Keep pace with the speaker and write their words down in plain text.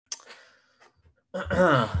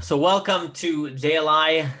So welcome to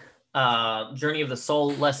JLI Journey of the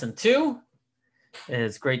Soul Lesson 2.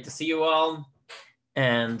 It's great to see you all.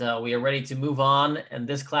 And we are ready to move on. And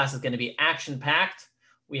this class is going to be action-packed.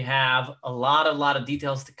 We have a lot of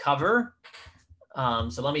details to cover.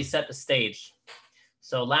 So let me set the stage.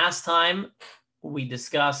 So last time we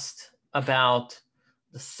discussed about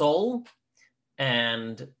the soul,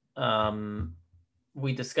 and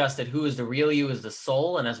we discussed that who is the real you is the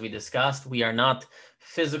soul. And as we discussed, we are not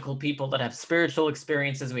physical people that have spiritual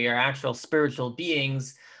experiences. We are actual spiritual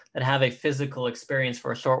beings that have a physical experience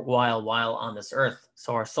for a short while on this earth.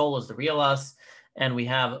 So our soul is the real us, and we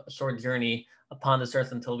have a short journey upon this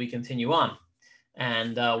earth until we continue on.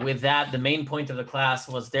 And with that, the main point of the class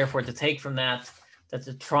was therefore to take from that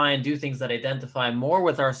to try and do things that identify more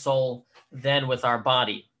with our soul than with our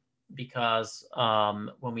body. Because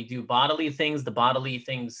when we do bodily things, the bodily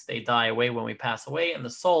things, they die away when we pass away, and the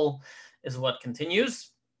soul is what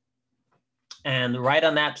continues. And right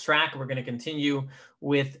on that track, we're going to continue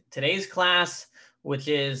with today's class, which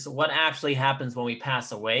is what actually happens when we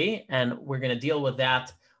pass away. And we're going to deal with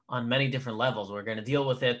that on many different levels. We're going to deal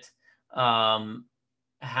with it, how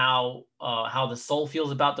the soul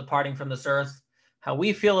feels about departing from this earth, how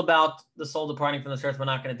we feel about the soul departing from this earth. We're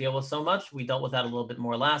not going to deal with so much. We dealt with that a little bit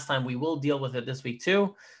more last time. We will deal with it this week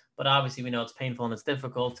too, but obviously we know it's painful and it's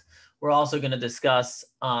difficult. We're also going to discuss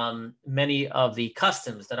many of the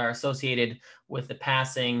customs that are associated with the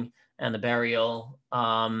passing and the burial,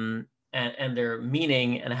 and their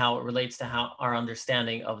meaning and how it relates to how our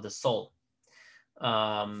understanding of the soul.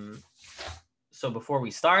 So before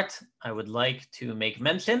we start, I would like to make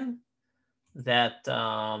mention that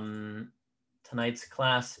tonight's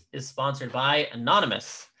class is sponsored by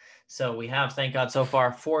Anonymous. So we have, thank God, so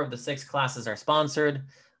far 4 of the 6 classes are sponsored.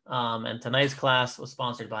 And tonight's class was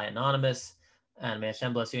sponsored by Anonymous. And may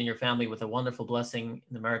Hashem bless you and your family with a wonderful blessing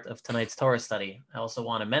in the merit of tonight's Torah study. I also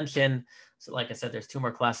want to mention, so like I said, there's 2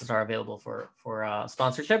 more classes are available for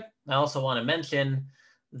sponsorship. I also want to mention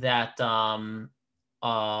that in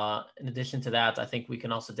addition to that, I think we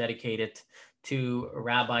can also dedicate it to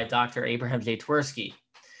Rabbi Dr. Abraham J. Twersky.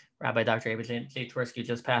 Rabbi Dr. Abraham J. Twersky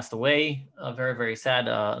just passed away. Very, very sad.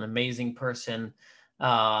 An amazing person.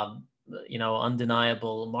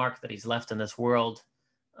 Undeniable mark that he's left in this world.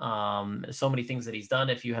 So many things that he's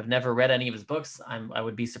done. If you have never read any of his books, I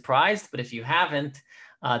would be surprised. But if you haven't,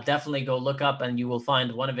 definitely go look up and you will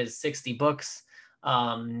find one of his 60 books.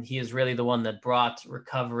 He is really the one that brought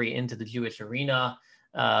recovery into the Jewish arena.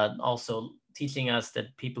 Also teaching us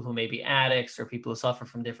that people who may be addicts or people who suffer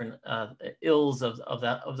from different ills of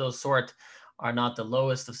those sort are not the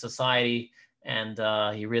lowest of society. And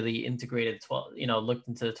he really integrated looked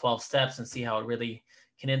into the 12 steps and see how it really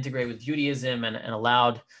can integrate with Judaism, and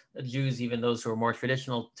allowed the Jews, even those who are more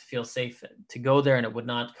traditional, to feel safe to go there, and it would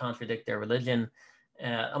not contradict their religion,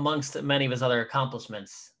 amongst many of his other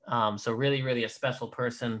accomplishments. So really, really a special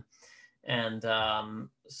person. And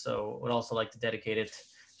so would also like to dedicate it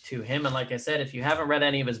to him. And like I said, if you haven't read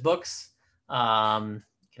any of his books, you can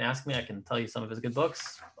ask me. I can tell you some of his good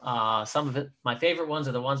books. Some of it, my favorite ones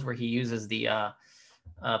are the ones where he uses the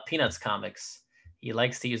Peanuts comics. He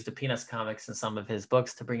likes to use the Peanuts comics in some of his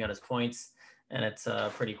books to bring out his points, and it's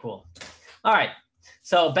pretty cool. All right,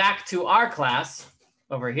 so back to our class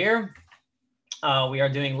over here. We are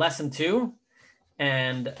doing lesson 2.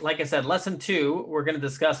 And like I said, lesson 2, we're going to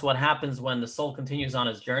discuss what happens when the soul continues on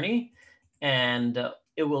its journey. And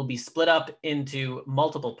it will be split up into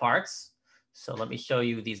multiple parts. So let me show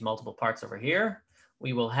you these multiple parts over here.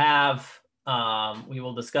 We will have, we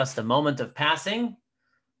will discuss the moment of passing.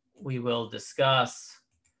 We will discuss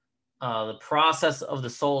the process of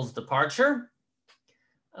the soul's departure,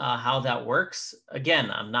 how that works.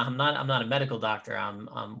 Again, I'm not a medical doctor.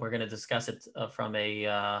 We're going to discuss it from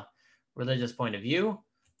a religious point of view.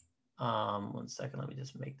 1 second, let me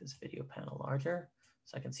just make this video panel larger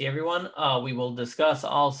so I can see everyone. We will discuss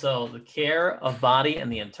also the care of body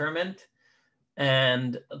and the interment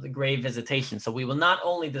and the grave visitation. So we will not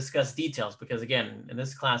only discuss details, because again, in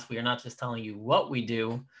this class, we are not just telling you what we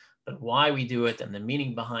do, but why we do it and the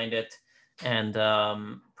meaning behind it. And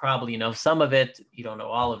probably you know some of it, you don't know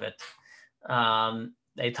all of it.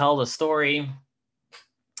 They tell the story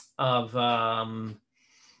of a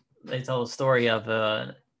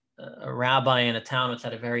rabbi in a town which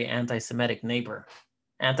had a very anti-Semitic mayor.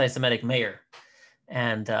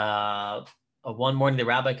 And one morning, the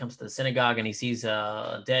rabbi comes to the synagogue and he sees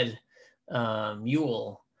a dead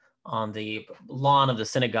mule on the lawn of the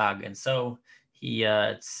synagogue. And so he,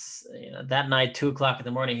 that night, 2 o'clock in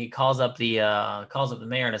the morning, he calls up the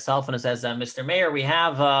mayor on his cell phone and says, "Mr. Mayor, we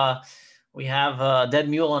have we have a dead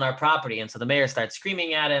mule on our property. And so the mayor starts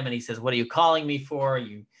screaming at him and he says, what are you calling me for?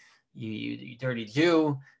 You dirty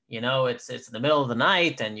Jew. It's in the middle of the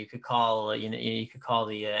night, and you could call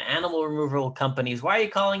the animal removal companies. Why are you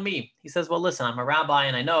calling me? He says, well, listen, I'm a rabbi,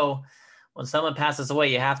 and I know when someone passes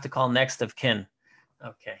away, you have to call next of kin.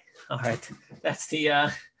 Okay, all right, that's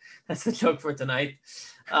the joke for tonight.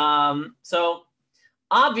 So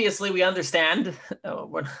obviously, we understand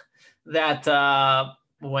that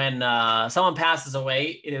when someone passes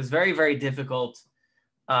away, it is very, very difficult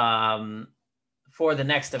for the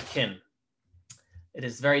next of kin. It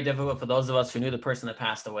is very difficult for those of us who knew the person that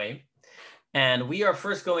passed away. And we are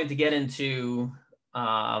first going to get into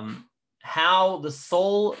how the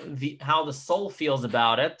soul feels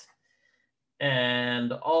about it.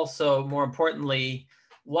 And also, more importantly,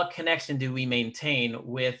 what connection do we maintain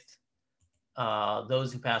with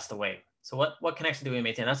those who passed away? So what connection do we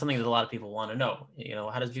maintain? That's something that a lot of people want to know.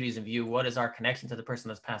 How does Judaism view what is our connection to the person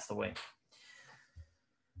that's passed away?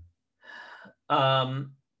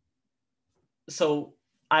 So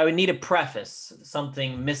I would need a preface,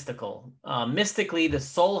 something mystical. Mystically, the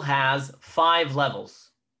soul has 5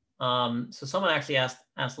 levels. So someone actually asked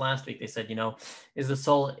last week, they said, is the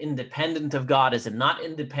soul independent of God? Is it not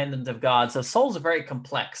independent of God? So souls are very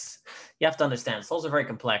complex. You have to understand, souls are very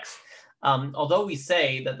complex. Although we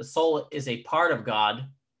say that the soul is a part of God,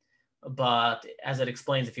 but as it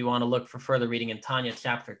explains, if you want to look for further reading in Tanya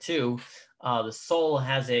chapter 2, the soul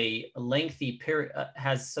has a lengthy period,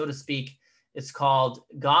 has, so to speak, it's called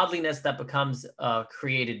godliness that becomes a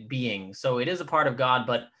created being. So it is a part of God,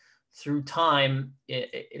 but through time,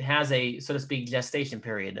 it has a, so to speak, gestation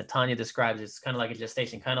period that Tanya describes. It's kind of like a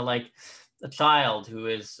gestation, kind of like a child who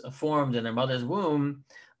is formed in their mother's womb.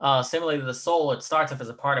 Similarly to the soul, it starts off as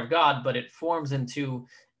a part of God, but it forms into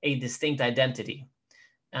a distinct identity.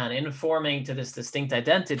 And in forming to this distinct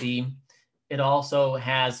identity, it also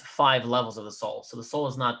has 5 levels of the soul. So the soul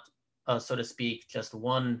is not, so to speak, just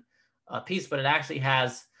one piece, but it actually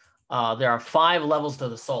has, there are 5 levels to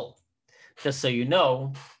the soul. Just so you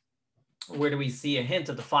know, where do we see a hint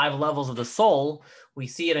of the 5 levels of the soul? We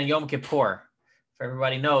see it in Yom Kippur. If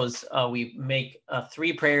everybody knows, we make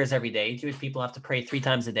 3 prayers every day. Jewish people have to pray 3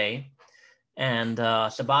 times a day. And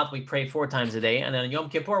Shabbat, we pray 4 times a day. And then on Yom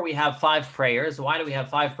Kippur, we have 5 prayers. Why do we have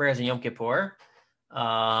 5 prayers in Yom Kippur?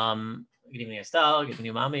 Good evening, Estelle. Good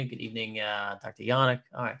evening, Mami. Good evening, Dr. Yannick.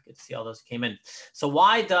 All right, good to see all those who came in. So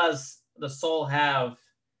why does the soul have,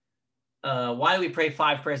 why do we pray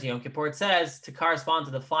 5 prayers in Yom Kippur? It says to correspond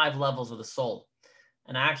to the 5 levels of the soul.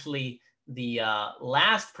 And actually, the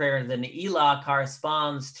last prayer, the Ne'ilah,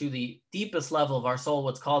 corresponds to the deepest level of our soul,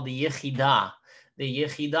 what's called the Yechidah. The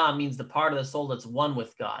Yechidah means the part of the soul that's one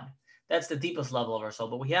with God. That's the deepest level of our soul.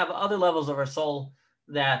 But we have other levels of our soul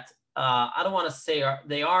that I don't want to say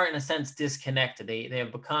they are in a sense disconnected. They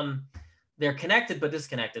have become, they're connected but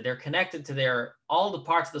disconnected. They're connected to all the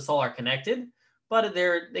parts of the soul are connected, but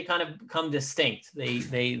they kind of become distinct.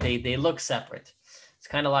 They look separate. It's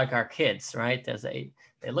kind of like our kids, right?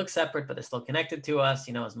 They look separate, but they're still connected to us.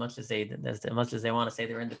 As much as they want to say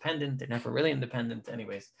they're independent, they're never really independent,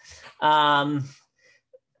 anyways.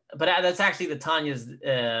 But that's actually the Tanya's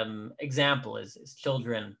example is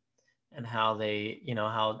children and how they,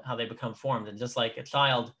 how they become formed. And just like a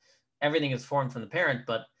child, everything is formed from the parent,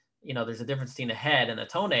 but there's a difference between the head and the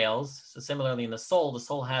toenails. So similarly in the soul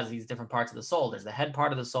has these different parts of the soul. There's the head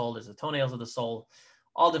part of the soul, there's the toenails of the soul,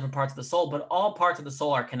 all different parts of the soul, but all parts of the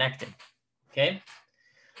soul are connected. Okay.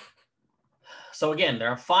 So again, there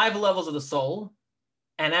are 5 levels of the soul.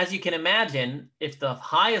 And as you can imagine, if the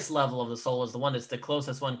highest level of the soul is the one that's the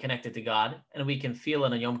closest one connected to God, and we can feel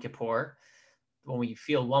it on Yom Kippur, when we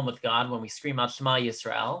feel one with God, when we scream out Shema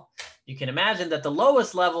Yisrael, you can imagine that the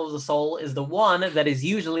lowest level of the soul is the one that is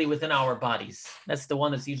usually within our bodies. That's the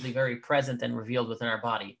one that's usually very present and revealed within our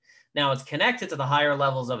body. Now it's connected to the higher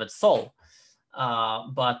levels of its soul,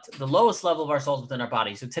 but the lowest level of our soul is within our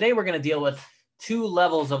body. So today we're going to deal with 2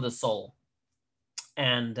 levels of the soul.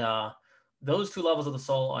 And those 2 levels of the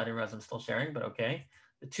soul, I didn't realize I'm still sharing, but okay.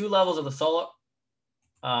 The 2 levels of the soul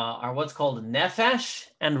are what's called nefesh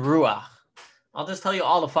and ruach. I'll just tell you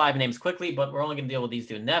all the 5 names quickly, but we're only going to deal with these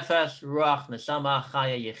 2. Nefesh, ruach, neshama,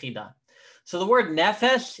 chaya, yechida. So the word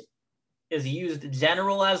nefesh is used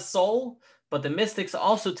general as soul, but the mystics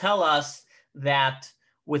also tell us that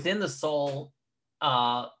within the soul,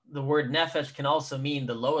 the word nefesh can also mean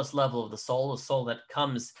the lowest level of the soul that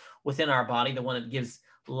comes within our body, the one that gives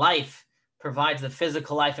life, provides the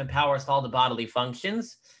physical life and powers to all the bodily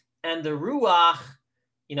functions. And the ruach,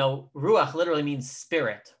 ruach literally means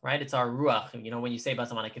spirit, right? It's our ruach. When you say about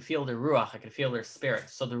someone, I can feel their ruach, I can feel their spirit.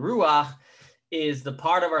 So the ruach is the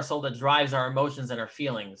part of our soul that drives our emotions and our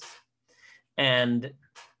feelings. And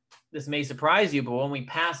this may surprise you, but when we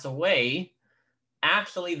pass away,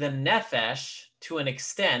 actually the nefesh, to an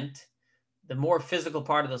extent, the more physical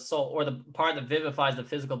part of the soul, or the part that vivifies the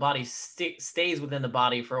physical body, stays within the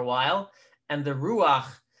body for a while, and the ruach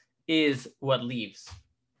is what leaves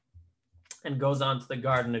and goes on to the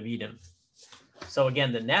Garden of Eden. So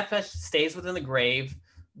again, the nefesh stays within the grave,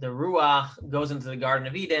 the ruach goes into the Garden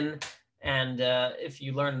of Eden, and if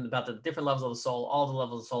you learn about the different levels of the soul, all the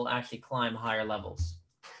levels of the soul actually climb higher levels.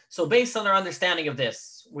 So based on our understanding of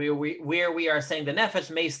this, where we are saying the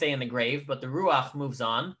nefesh may stay in the grave, but the ruach moves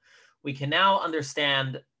on, we can now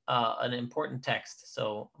understand an important text.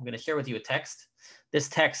 So I'm going to share with you a text. This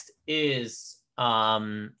text is,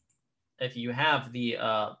 if you have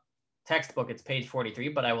the textbook, it's page 43,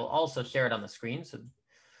 but I will also share it on the screen. So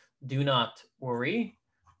do not worry.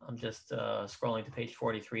 I'm just scrolling to page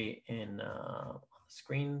 43 in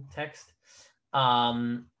screen text.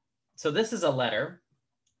 So this is a letter.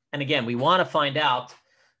 And again, we want to find out,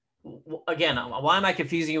 again, why am I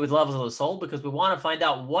confusing you with levels of the soul? Because we want to find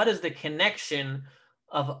out what is the connection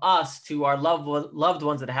of us to our loved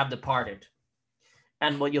ones that have departed.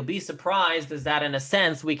 And what you'll be surprised is that in a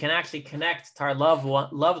sense, we can actually connect to our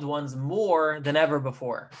loved ones more than ever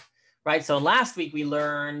before, right? So last week we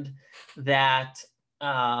learned that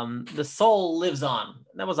the soul lives on.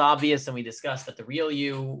 That was obvious, and we discussed that the real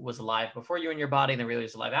you was alive before you were in your body, and the real you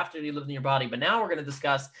was alive after you lived in your body. But now we're going to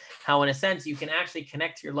discuss how, in a sense, you can actually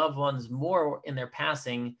connect to your loved ones more in their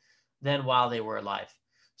passing than while they were alive.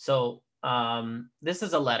 So this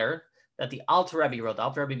is a letter that the Alter Rebbe wrote, the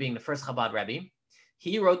Alter Rebbe being the first Chabad Rebbe.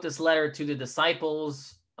 He wrote this letter to the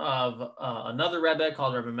disciples of another Rebbe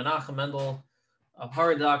called Rebbe Menachem Mendel of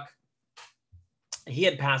Haradach. He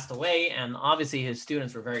had passed away, and obviously his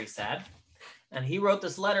students were very sad. And he wrote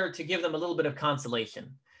this letter to give them a little bit of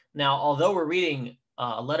consolation. Now, although we're reading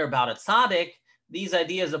a letter about a tzaddik, these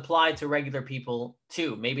ideas apply to regular people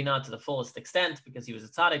too. Maybe not to the fullest extent because he was a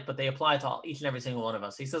tzaddik, but they apply to each and every single one of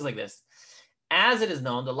us. He says like this: as it is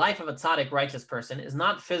known, the life of a tzaddik, righteous person, is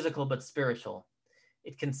not physical but spiritual.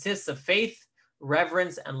 It consists of faith,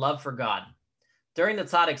 reverence, and love for God. During the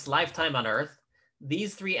tzaddik's lifetime on earth,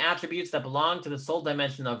 these three attributes that belong to the soul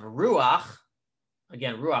dimension of ruach,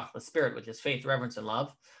 again, ruach, the spirit, which is faith, reverence, and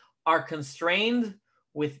love, are constrained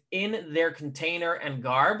within their container and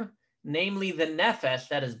garb, namely the nefesh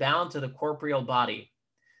that is bound to the corporeal body.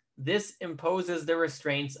 This imposes the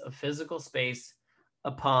restraints of physical space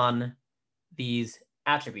upon these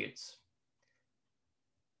attributes.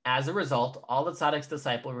 As a result, all the tzaddik's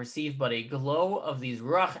disciples receive but a glow of these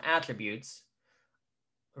ruach attributes,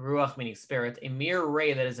 ruach meaning spirit, a mere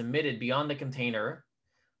ray that is emitted beyond the container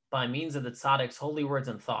by means of the tzaddik's holy words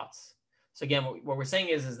and thoughts. So again, what we're saying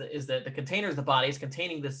is that the container is the body, is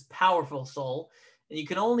containing this powerful soul, and you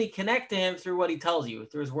can only connect to him through what he tells you,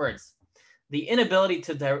 through his words. The inability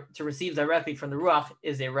to receive directly from the ruach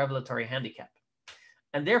is a revelatory handicap.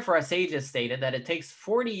 And therefore, our sages stated that it takes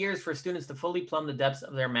 40 years for students to fully plumb the depths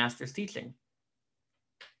of their master's teaching.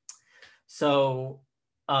 So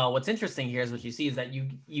what's interesting here is what you see is that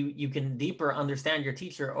you can deeper understand your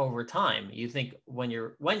teacher over time. You think when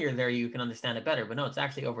you're there, you can understand it better, but no, it's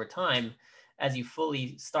actually over time as you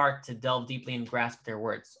fully start to delve deeply and grasp their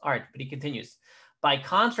words. All right, but he continues. By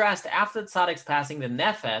contrast, after the tzaddik's passing, the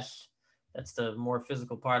nefesh, that's the more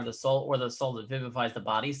physical part of the soul, or the soul that vivifies the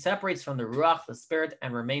body, separates from the ruach, the spirit,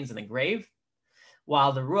 and remains in the grave,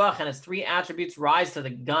 while the ruach and its three attributes rise to the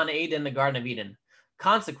Gan Eden, the Garden of Eden.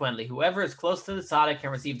 Consequently, whoever is close to the tzaddik can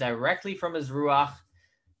receive directly from his ruach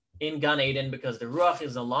in Gan Eden because the ruach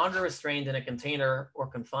is no longer restrained in a container or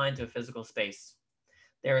confined to a physical space.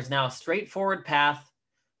 There is now a straightforward path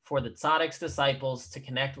for the tzaddik's disciples to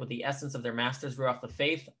connect with the essence of their master's ruach, the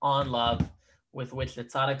faith on love with which the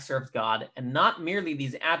tzaddik served God, and not merely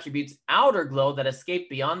these attributes' outer glow that escape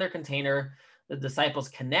beyond their container. The disciples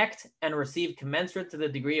connect and receive commensurate to the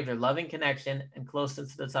degree of their loving connection and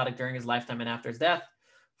closeness to the tzaddik during his lifetime and after his death.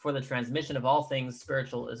 For the transmission of all things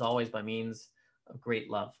spiritual is always by means of great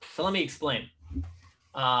love. So let me explain.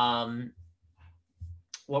 What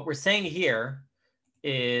we're saying here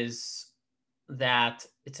is that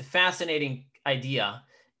it's a fascinating idea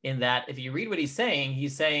in that if you read what he's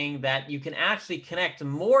saying that you can actually connect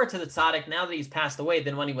more to the tzaddik now that he's passed away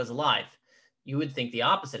than when he was alive. You would think the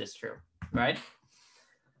opposite is true, right?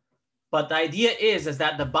 But the idea is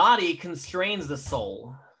that the body constrains the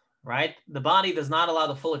soul, right? The body does not allow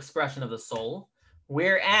the full expression of the soul,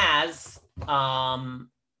 whereas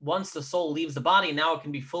once the soul leaves the body, now it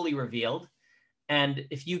can be fully revealed. And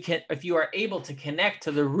if you are able to connect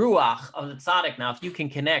to the ruach of the tzaddik, now if you can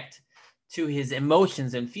connect to his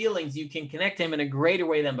emotions and feelings, you can connect him in a greater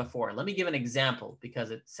way than before. Let me give an example because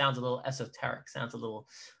it sounds a little esoteric, sounds a little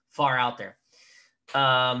far out there.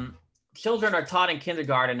 Children are taught in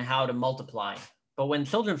kindergarten how to multiply. But when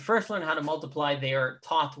children first learn how to multiply, they are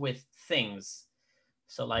taught with things.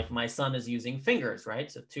 So like my son is using fingers,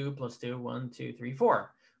 right? So 2 + 2, 1, 2, 3,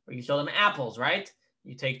 4. Or you show them apples, right?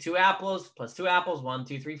 You take 2 apples plus 2 apples, 1,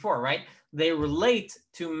 2, 3, 4, right? They relate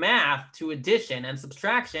to math, to addition and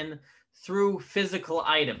subtraction through physical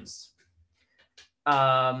items.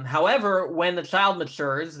 However, when the child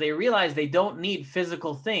matures, they realize they don't need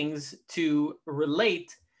physical things to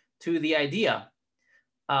relate to the idea.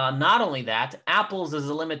 Not only that, apples is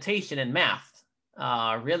a limitation in math.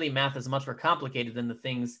 Really, math is much more complicated than the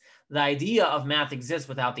things. The idea of math exists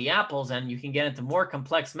without the apples, and you can get into more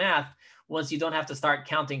complex math once you don't have to start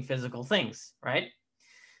counting physical things, right?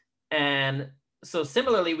 And so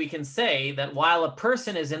similarly, we can say that while a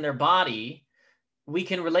person is in their body, we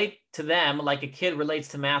can relate to them like a kid relates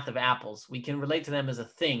to math of apples. We can relate to them as a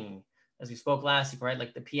thing, as we spoke last week, right?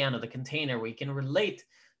 Like the piano, the container. We can relate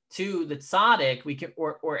to the tzaddik, we can,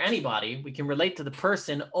 or anybody, we can relate to the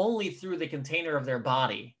person only through the container of their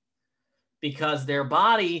body, because their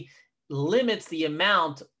body limits the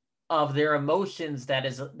amount of their emotions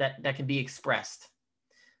that can be expressed.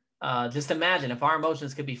 Just imagine if our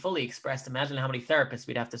emotions could be fully expressed. Imagine how many therapists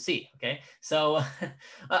we'd have to see. Okay, so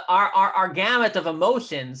our gamut of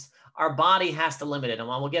emotions, our body has to limit it, and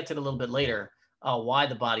we'll get to it a little bit later. Why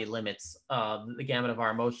the body limits the gamut of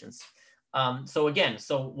our emotions. So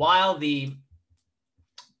while the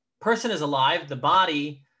person is alive, the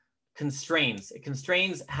body constrains. It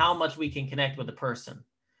constrains how much we can connect with the person.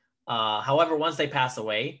 However, once they pass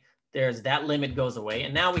away, that limit goes away,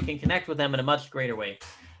 and now we can connect with them in a much greater way.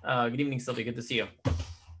 Good evening, Sylvia. Good to see you.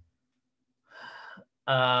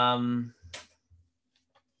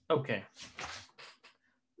 Okay.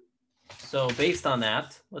 So based on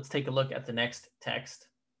that, let's take a look at the next text.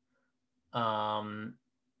 Let's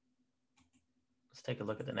take a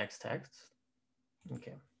look at the next text.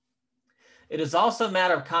 Okay. It is also a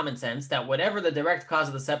matter of common sense that whatever the direct cause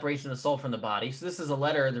of the separation of the soul from the body, so this is a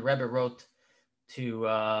letter the Rebbe wrote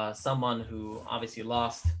to someone who obviously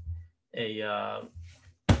lost a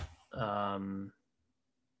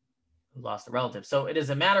relative. So it is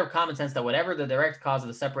a matter of common sense that whatever the direct cause of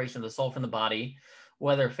the separation of the soul from the body,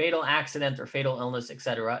 whether fatal accident or fatal illness,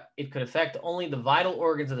 etc., it could affect only the vital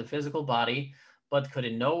organs of the physical body, but could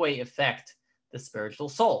in no way affect the spiritual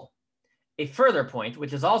soul. A further point,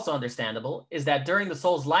 which is also understandable, is that during the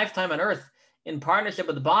soul's lifetime on earth, in partnership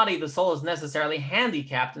with the body, the soul is necessarily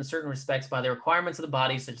handicapped in certain respects by the requirements of the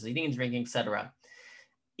body, such as eating and drinking, etc.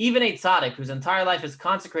 Even a tzaddik whose entire life is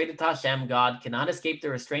consecrated to Hashem, God, cannot escape the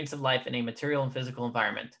restraints of life in a material and physical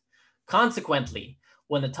environment. Consequently,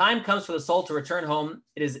 when the time comes for the soul to return home,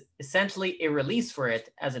 it is essentially a release for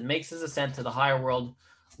it as it makes its ascent to the higher world,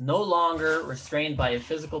 no longer restrained by a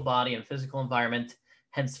physical body and physical environment.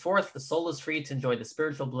 Henceforth, the soul is free to enjoy the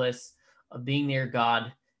spiritual bliss of being near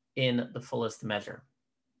God in the fullest measure.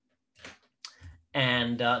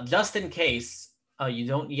 And just in case you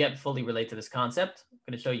don't yet fully relate to this concept, I'm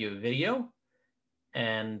going to show you a video.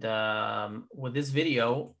 And with this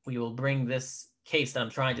video, we will bring this case that I'm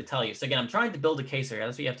trying to tell you. So again, I'm trying to build a case here.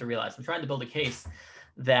 That's what you have to realize. I'm trying to build a case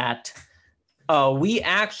that we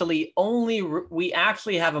actually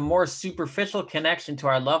have a more superficial connection to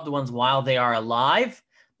our loved ones while they are alive.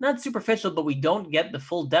 Not superficial, but we don't get the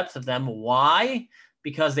full depth of them. Why?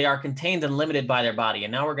 Because they are contained and limited by their body.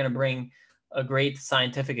 And now we're going to bring a great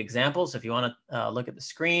scientific example. So if you want to look at the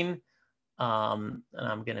screen, and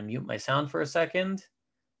I'm going to mute my sound for a second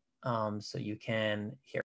so you can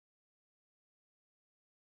hear.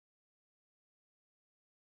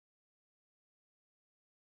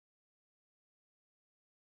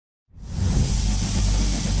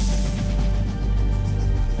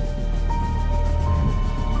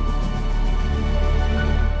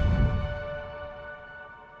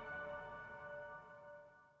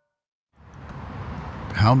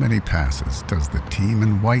 How many passes does the team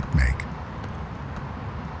in white make?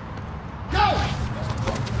 Go!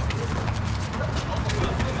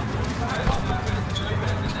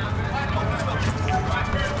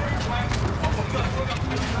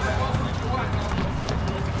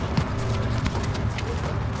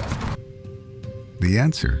 The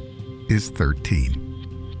answer is 13.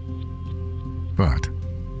 But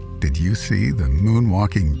did you see the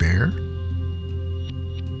moonwalking bear?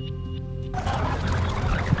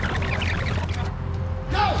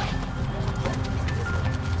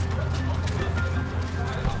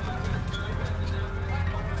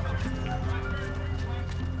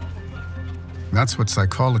 That's what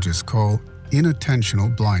psychologists call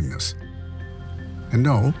inattentional blindness. And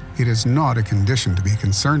no, it is not a condition to be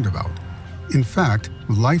concerned about. In fact,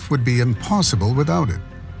 life would be impossible without it.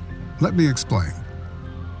 Let me explain.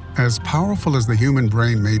 As powerful as the human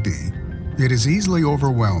brain may be, it is easily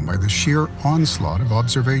overwhelmed by the sheer onslaught of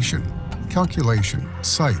observation, calculation,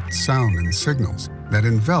 sight, sound, and signals that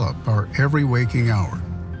envelop our every waking hour.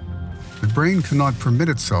 The brain cannot permit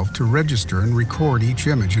itself to register and record each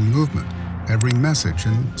image and movement, every message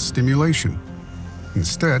and stimulation.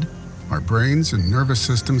 Instead, our brains and nervous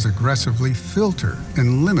systems aggressively filter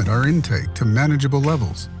and limit our intake to manageable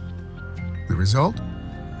levels. The result?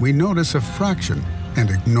 We notice a fraction and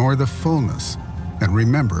ignore the fullness, and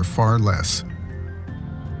remember far less.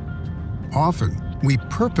 Often, we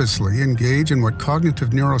purposely engage in what cognitive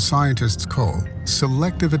neuroscientists call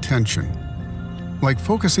selective attention, like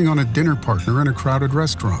focusing on a dinner partner in a crowded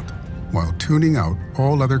restaurant, while tuning out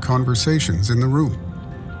all other conversations in the room.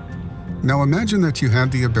 Now imagine that you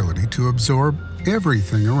had the ability to absorb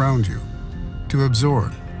everything around you, to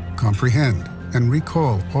absorb, comprehend, and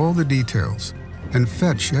recall all the details, and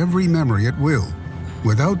fetch every memory at will,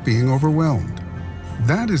 without being overwhelmed.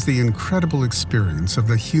 That is the incredible experience of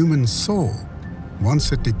the human soul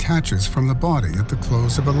once it detaches from the body at the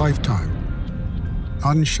close of a lifetime.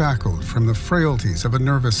 Unshackled from the frailties of a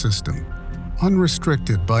nervous system,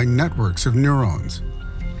 unrestricted by networks of neurons,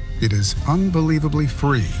 it is unbelievably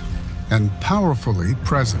free and powerfully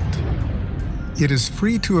present. It is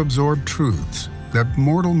free to absorb truths that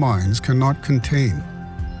mortal minds cannot contain,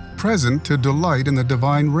 present to delight in the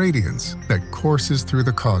divine radiance that courses through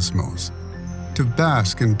the cosmos, to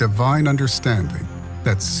bask in divine understanding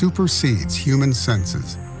that supersedes human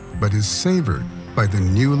senses, but is savored by the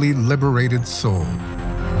newly liberated soul.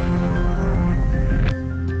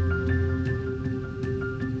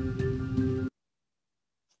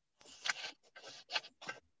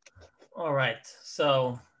 All right,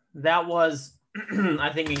 so that was,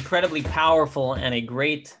 I think, incredibly powerful, and a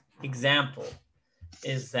great example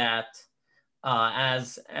is that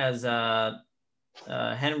as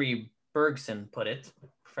Henry Bergson put it,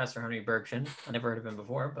 Professor Henry Bergson, I never heard of him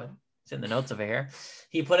before, but it's in the notes over here.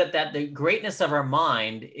 He put it that the greatness of our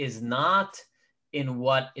mind is not in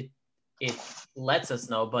what it lets us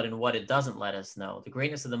know, but in what it doesn't let us know. The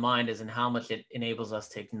greatness of the mind is in how much it enables us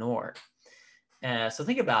to ignore. So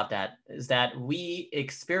think about that, is that we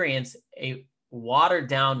experience a watered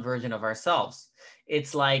down version of ourselves.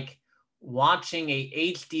 It's like watching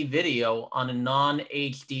a HD video on a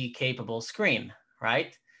non-HD capable screen,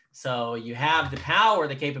 right? So you have the power,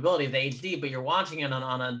 the capability of the HD, but you're watching it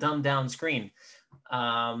on a dumbed down screen.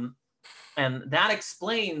 And that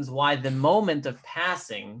explains why the moment of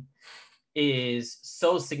passing is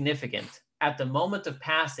so significant. At the moment of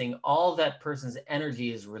passing, all that person's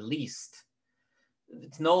energy is released.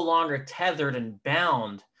 It's no longer tethered and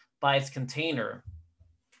bound by its container,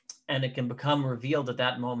 and it can become revealed at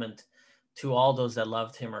that moment to all those that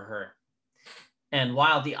loved him or her. And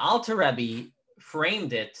while the Alter Rebbe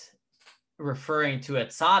framed it referring to a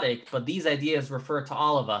tzaddik, but these ideas refer to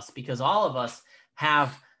all of us, because all of us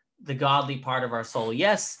have the godly part of our soul.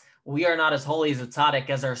 Yes, we are not as holy as a tzaddik,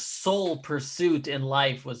 as our sole pursuit in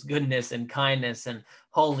life was goodness and kindness and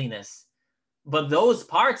holiness. But those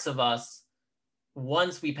parts of us,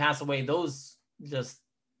 once we pass away, those just,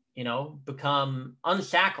 become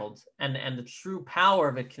unshackled, and the true power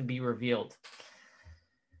of it can be revealed.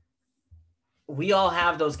 We all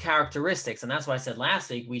have those characteristics, and that's why I said last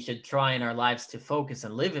week we should try in our lives to focus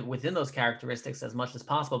and live within those characteristics as much as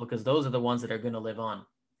possible, because those are the ones that are going to live on.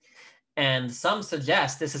 And some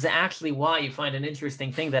suggest this is actually why you find an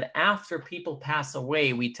interesting thing, that after people pass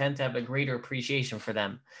away, we tend to have a greater appreciation for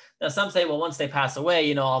them. Now, some say, well, once they pass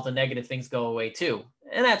away, all the negative things go away too.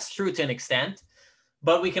 And that's true to an extent.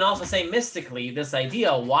 But we can also say mystically, this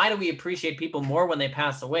idea, why do we appreciate people more when they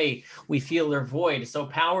pass away? We feel their void so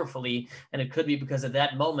powerfully, and it could be because at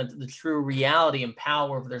that moment, the true reality and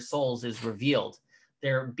power of their souls is revealed.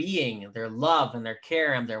 Their being, their love, and their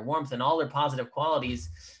care, and their warmth, and all their positive qualities,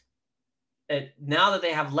 now that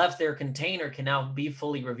they have left their container, can now be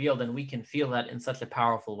fully revealed, and we can feel that in such a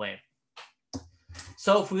powerful way.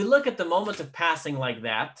 So if we look at the moment of passing like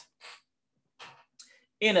that,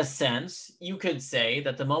 in a sense, you could say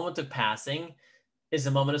that the moment of passing is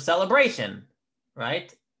a moment of celebration,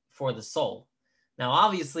 right, for the soul. Now,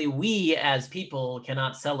 obviously, we as people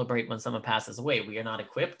cannot celebrate when someone passes away. We are not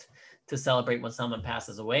equipped to celebrate when someone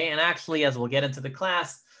passes away. And actually, as we'll get into the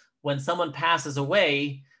class, when someone passes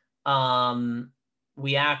away,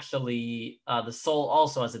 we actually, the soul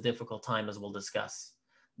also has a difficult time, as we'll discuss.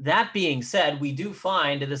 That being said, we do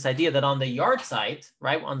find this idea that on the yard site,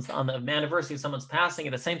 right, on the anniversary of someone's passing,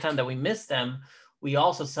 at the same time that we miss them, we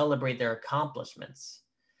also celebrate their accomplishments.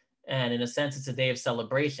 And in a sense, it's a day of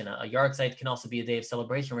celebration. A yard site can also be a day of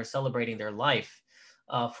celebration. We're celebrating their life.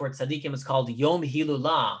 For tzaddikim, it's called Yom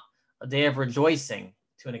Hilulah, a day of rejoicing.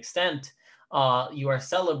 To an extent, you are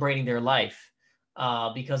celebrating their life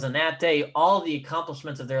because on that day, all the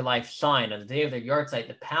accomplishments of their life shine. On the day of their yard site,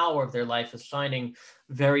 the power of their life is shining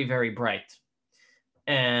very, very bright.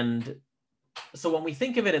 And so when we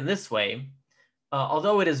think of it in this way,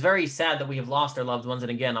 although it is very sad that we have lost our loved ones,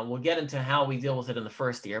 and again, we'll get into how we deal with it in the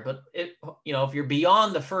first year, but if you're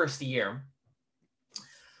beyond the first year,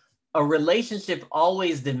 a relationship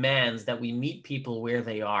always demands that we meet people where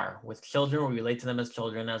they are. With children, we relate to them as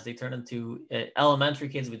children. As they turn into elementary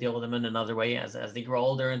kids, we deal with them in another way. As they grow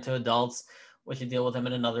older into adults, we should deal with them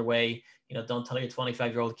in another way. Don't tell your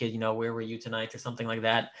 25-year-old kid, where were you tonight or something like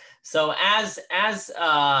that. So as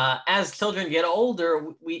children get older,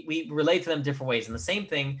 we relate to them different ways. And the same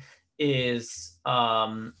thing is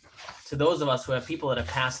to those of us who have people that have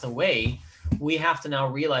passed away. We have to now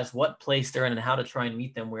realize what place they're in and how to try and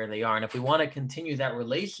meet them where they are. And if we want to continue that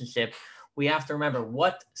relationship, we have to remember,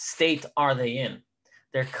 what state are they in?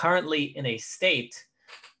 They're currently in a state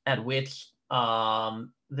at which all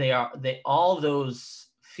those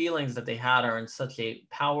feelings that they had are in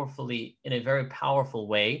a very powerful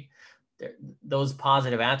way. Those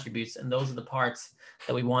positive attributes, and those are the parts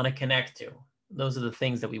that we want to connect to. Those are the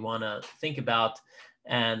things that we want to think about.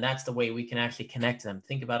 And that's the way we can actually connect to them.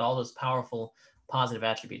 Think about all those powerful, positive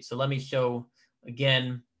attributes. So let me show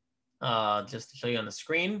again, just to show you on the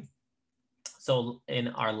screen. So in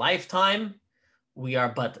our lifetime, we are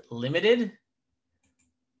but limited.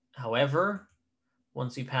 However,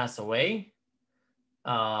 once we pass away,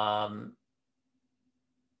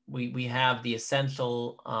 we have the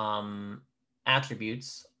essential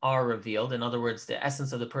attributes are revealed. In other words, the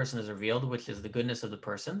essence of the person is revealed, which is the goodness of the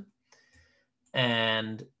person.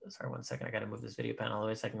 And sorry, 1 second, I got to move this video panel all the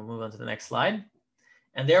way so I can move on to the next slide.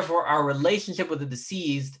 And therefore, our relationship with the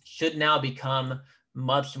deceased should now become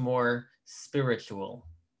much more spiritual.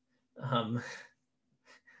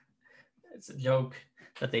 It's a joke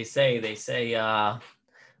that they say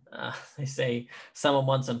someone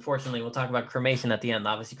once, unfortunately, we'll talk about cremation at the end.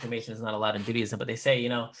 Obviously, cremation is not allowed in Judaism, but they say,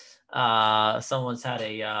 someone once had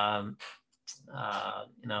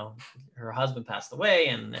her husband passed away,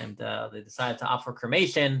 and they decided to opt for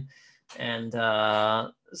cremation. And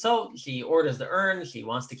so she orders the urn. She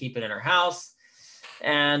wants to keep it in her house.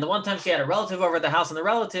 And the one time she had a relative over at the house, and the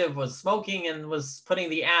relative was smoking and was putting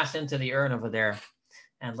the ash into the urn over there.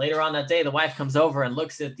 And later on that day, the wife comes over and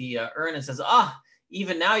looks at the urn and says,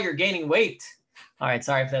 even now you're gaining weight. All right,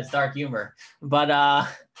 sorry if that's dark humor, but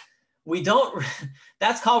we don't,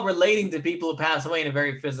 that's called relating to people who pass away in a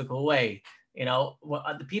very physical way.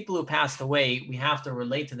 The people who passed away, we have to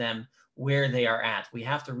relate to them where they are at. We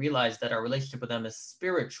have to realize that our relationship with them is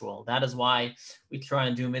spiritual. That is why we try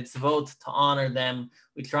and do mitzvot to honor them.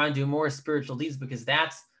 We try and do more spiritual deeds because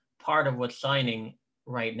that's part of what's shining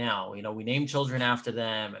right now. We name children after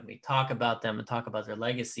them, and we talk about them and talk about their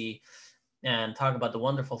legacy and talk about the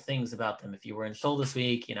wonderful things about them. If you were in Shul this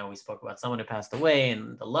week, we spoke about someone who passed away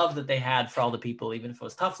and the love that they had for all the people, even if it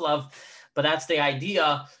was tough love. But that's the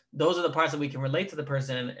idea. Those are the parts that we can relate to the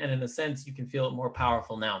person. And in a sense, you can feel it more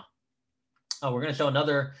powerful now. We're going to show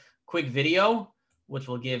another quick video, which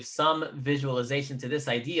will give some visualization to this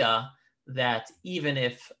idea that even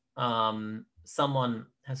if someone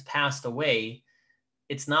has passed away,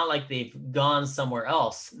 it's not like they've gone somewhere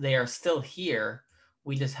else. They are still here.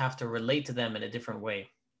 We just have to relate to them in a different way.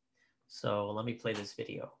 So let me play this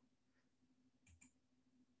video.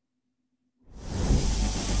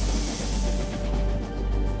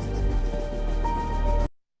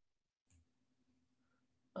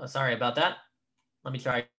 Oh, sorry about that. Let me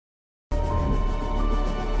try.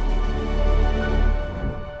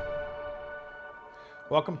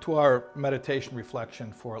 Welcome to our meditation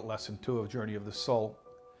reflection for lesson 2 of Journey of the Soul.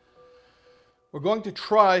 We're going to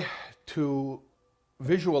try to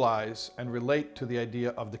visualize and relate to the idea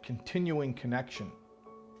of the continuing connection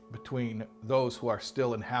between those who are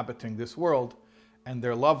still inhabiting this world and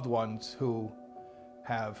their loved ones who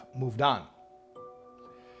have moved on.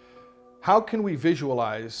 How can we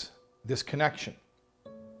visualize this connection?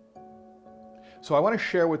 So I want to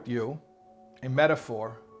share with you a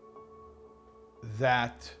metaphor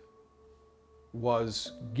that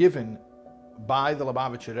was given by the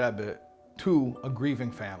Lubavitcher Rebbe to a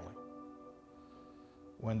grieving family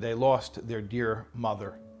when they lost their dear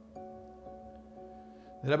mother.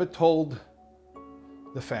 The Rebbe told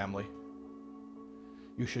the family,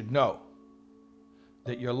 you should know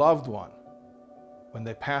that your loved one, when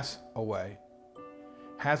they pass away,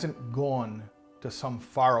 hasn't gone to some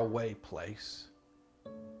faraway place.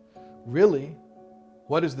 Really,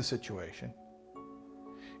 what is the situation?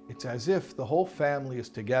 It's as if the whole family is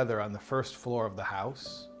together on the first floor of the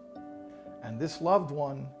house, and this loved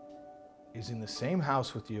one is in the same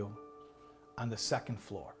house with you on the second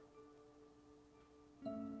floor.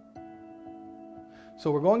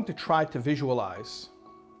 So we're going to try to visualize.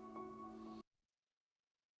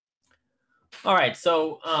 All right,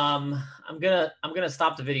 so I'm gonna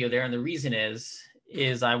stop the video there, and the reason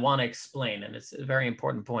is I want to explain, and it's a very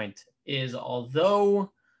important point, is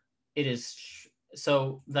although it is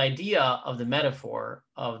so the idea of the metaphor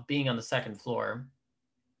of being on the second floor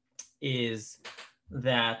is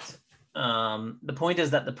that the point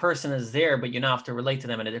is that the person is there, but you now have to relate to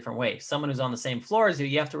them in a different way. Someone who's on the same floor as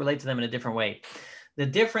you have to relate to them in a different way. The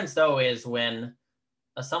difference, though, is when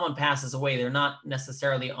someone passes away, they're not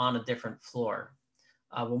necessarily on a different floor.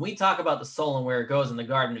 When we talk about the soul and where it goes in the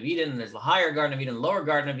Garden of Eden, and there's the higher Garden of Eden, lower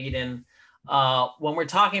Garden of Eden, when we're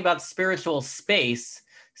talking about spiritual space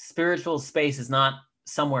is not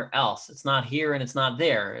somewhere else. It's not here and it's not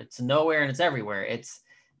there. It's nowhere and it's everywhere. It's,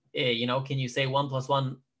 you know, can you say 1 +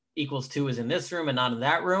 1 = 2 is in this room and not in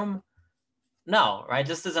that room? No, right?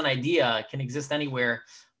 Just as an idea, it can exist anywhere.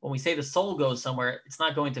 When we say the soul goes somewhere, it's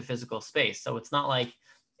not going to physical space. So it's not like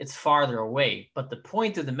it's farther away. But the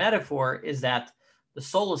point of the metaphor is that the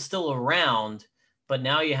soul is still around, but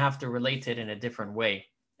now you have to relate to it in a different way.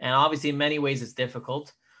 And obviously, in many ways, it's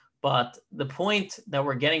difficult. But the point that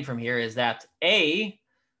we're getting from here is that A,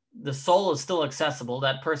 the soul is still accessible,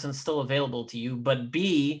 that person's still available to you, but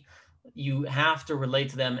B, you have to relate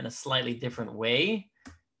to them in a slightly different way.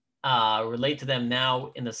 Relate to them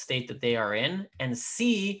now in the state that they are in, and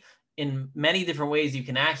C, in many different ways, you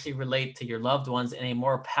can actually relate to your loved ones in a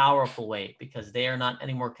more powerful way because they are not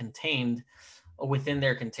anymore contained within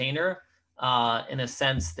their container. In a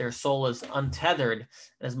sense, their soul is untethered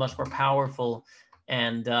and is much more powerful,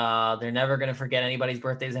 and they're never going to forget anybody's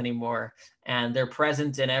birthdays anymore. And they're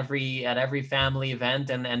present at every family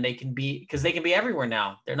event, and they can be, because they can be everywhere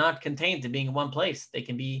now. They're not contained to being in one place. They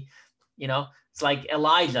can be, you know, it's like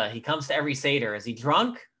Elijah. He comes to every Seder. Is he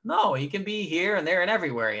drunk? No, he can be here and there and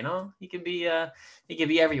everywhere. You know, he can be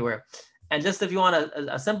everywhere. And just if you want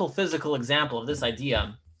a simple physical example of this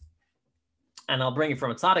idea, and I'll bring it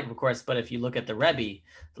from a tzaddik, of course, but if you look at the Rebbe,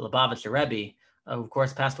 the Lubavitcher Rebbe, who of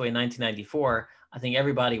course passed away in 1994, I think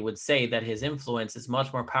everybody would say that his influence is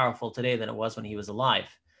much more powerful today than it was when he was alive.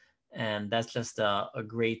 And that's just a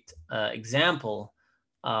great example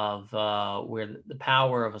of where the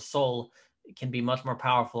power of a soul can be much more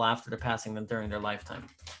powerful after their passing than during their lifetime.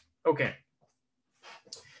 Okay.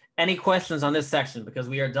 Any questions on this section? Because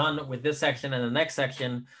we are done with this section, and the next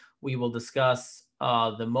section we will discuss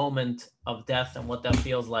the moment of death and what that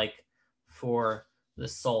feels like for the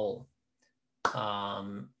soul.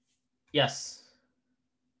 Yes.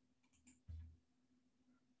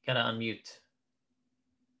 Gotta unmute.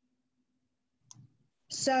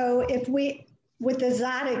 So if with the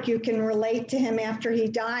tzaddik, you can relate to him after he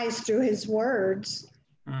dies through his words,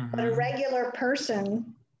 but a regular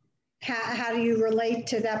person, how do you relate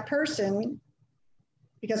to that person?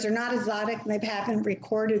 Because they're not a tzaddik and they haven't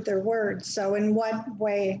recorded their words. So in what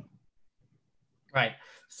way? Right.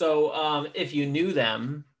 So if you knew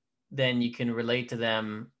them, then you can relate to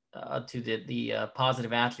them, to the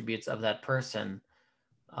positive attributes of that person,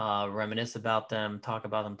 reminisce about them, talk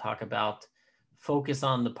about, focus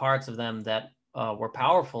on the parts of them that were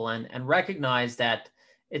powerful, and recognize that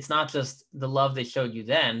it's not just the love they showed you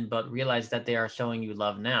then, but realize that they are showing you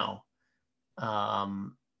love now.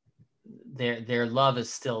 Their love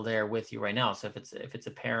is still there with you right now. So if it's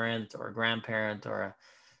a parent or a grandparent or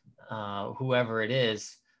whoever it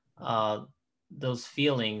is, those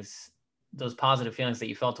feelings, those positive feelings that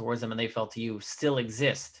you felt towards them and they felt to you still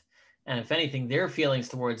exist. And if anything, their feelings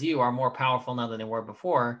towards you are more powerful now than they were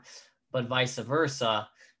before, but vice versa.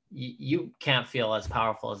 You can't feel as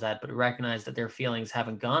powerful as that, but recognize that their feelings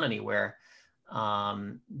haven't gone anywhere.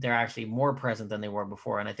 They're actually more present than they were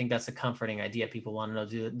before. And I think that's a comforting idea. People want to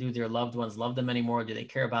know, do their loved ones love them anymore? Do they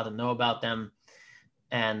care about them, know about them?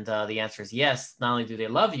 And the answer is yes. Not only do they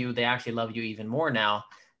love you, they actually love you even more now.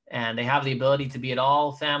 And they have the ability to be at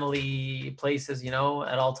all family places, you know,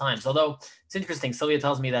 at all times. Although it's interesting, Sylvia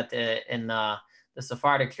tells me that in the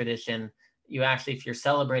Sephardic tradition, you actually, if you're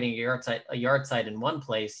celebrating a yard site in one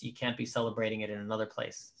place, you can't be celebrating it in another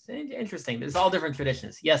place. It's interesting. There's all different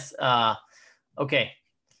traditions. Yes. Okay.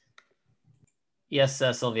 Yes,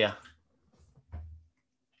 Sylvia.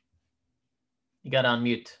 You got to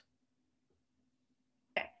unmute.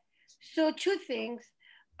 So two things.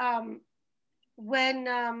 When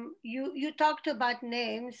you talked about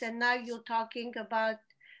names, and now you're talking about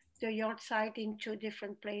the yahrzeit in two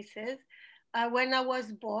different places. When I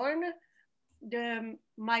was born,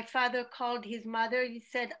 my father called his mother. He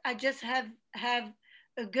said, "I just have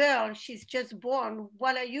a girl. She's just born.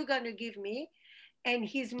 What are you gonna give me?" And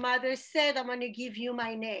his mother said, "I'm gonna give you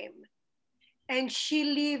my name." And she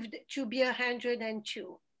lived to be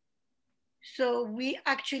 102. So we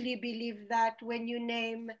actually believe that when you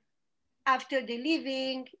name after the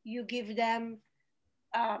living, you give them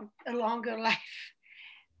a longer life.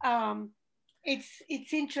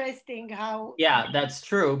 It's interesting how. Yeah, that's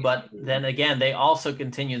true. But then again, they also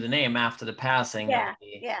continue the name after the passing. Yeah,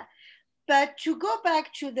 yeah. But to go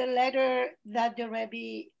back to the letter that the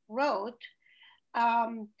Rebbe wrote,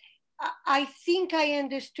 I think I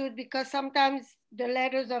understood, because sometimes the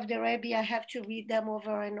letters of the Rebbe, I have to read them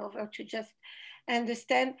over and over to just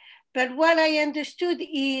understand. But what I understood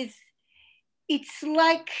is, it's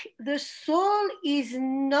like the soul is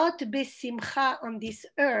not besimcha on this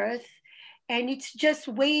earth, and it's just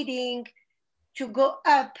waiting to go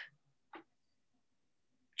up,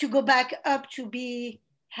 to go back up, to be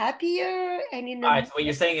happier. And in all right, so what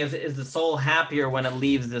you're saying is the soul happier when it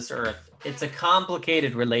leaves this earth? It's a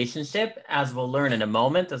complicated relationship, as we'll learn in a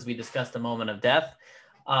moment, as we discussed the moment of death.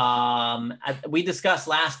 We discussed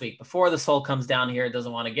last week, before the soul comes down here, it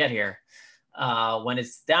doesn't want to get here. When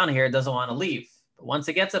it's down here, it doesn't want to leave. But once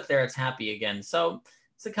it gets up there, it's happy again. So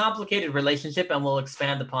it's a complicated relationship, and we'll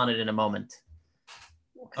expand upon it in a moment.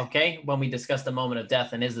 Okay, when we discuss the moment of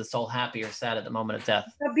death, and is the soul happy or sad at the moment of death?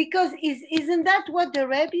 Because isn't that what the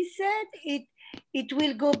Rebbe said? It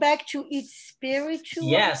will go back to its spiritual.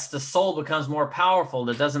 Yes, the soul becomes more powerful.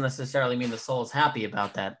 That doesn't necessarily mean the soul is happy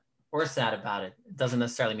about that or sad about it. It doesn't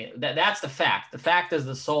necessarily mean that's the fact. The fact is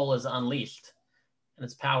the soul is unleashed and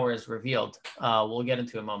its power is revealed. We'll get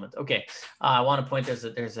into a moment. Okay, I want to point,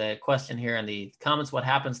 there's a question here in the comments. What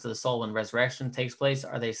happens to the soul when resurrection takes place?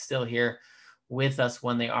 Are they still here with us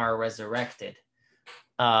when they are resurrected?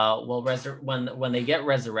 Well, when they get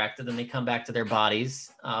resurrected, then they come back to their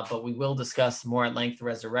bodies. But we will discuss more at length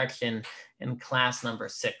resurrection in class number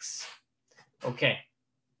 6. Okay,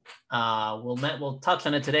 we'll touch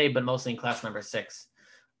on it today, but mostly in class number 6.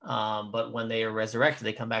 But when they are resurrected,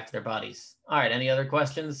 they come back to their bodies. All right, any other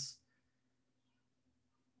questions?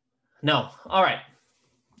 No. All right.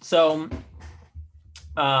 So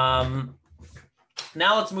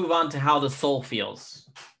now let's move on to how the soul feels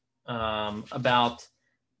about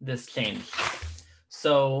this change.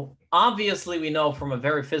 So obviously we know from a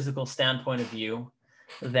very physical standpoint of view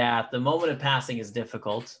that the moment of passing is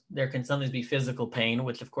difficult. There can sometimes be physical pain,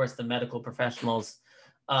 which of course the medical professionals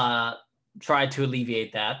try to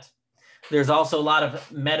alleviate that. There's also a lot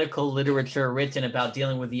of medical literature written about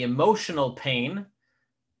dealing with the emotional pain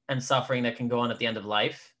and suffering that can go on at the end of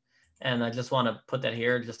life. And I just want to put that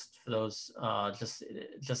here, just for those, just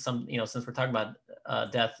some, since we're talking about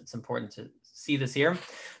death, it's important to see this here.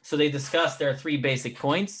 So they discuss, there are 3 basic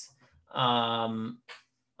points.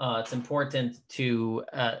 It's important to,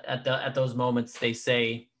 at those moments, they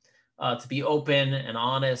say to be open and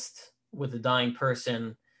honest with the dying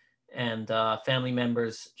person, and family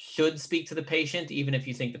members should speak to the patient, even if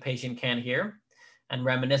you think the patient can't hear, and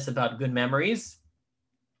reminisce about good memories.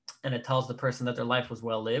 And it tells the person that their life was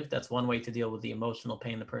well lived. That's one way to deal with the emotional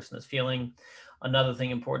pain the person is feeling. Another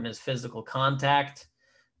thing important is physical contact.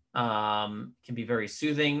 Can be very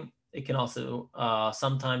soothing. It can also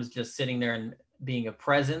sometimes just sitting there and being a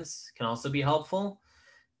presence can also be helpful.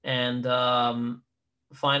 And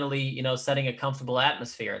finally, setting a comfortable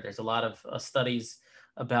atmosphere. There's a lot of studies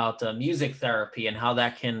about music therapy and how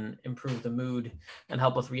that can improve the mood and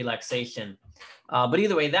help with relaxation. But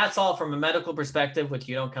either way, that's all from a medical perspective, which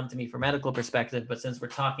you don't come to me for medical perspective. But since we're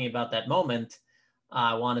talking about that moment,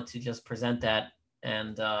 I wanted to just present that.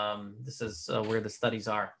 And this is where the studies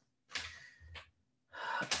are.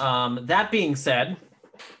 That being said,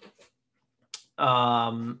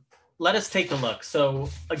 let us take a look. So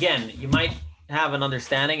again, you might have an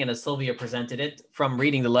understanding, and as Sylvia presented it from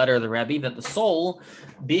reading the letter of the Rebbe, that the soul,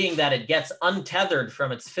 being that it gets untethered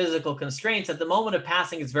from its physical constraints, at the moment of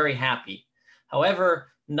passing is very happy.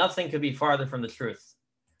 However, nothing could be farther from the truth.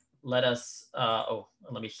 Let us,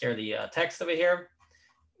 let me share the text over here.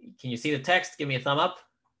 Can you see the text? Give me a thumb up.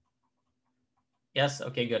 Yes,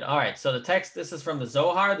 okay, good. All right, so the text, this is from the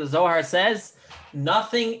Zohar. The Zohar says,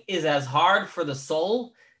 nothing is as hard for the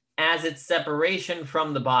soul as its separation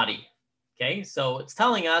from the body. Okay, so it's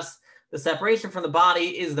telling us the separation from the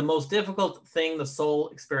body is the most difficult thing the soul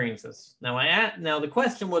experiences. Now the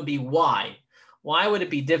question would be why? Why would it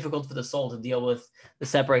be difficult for the soul to deal with the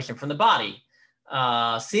separation from the body?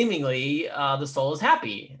 Seemingly, the soul is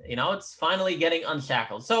happy. It's finally getting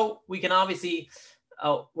unshackled. So we can obviously,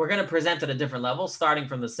 we're going to present at a different level, starting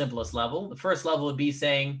from the simplest level. The first level would be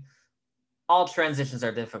saying all transitions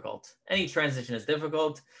are difficult. Any transition is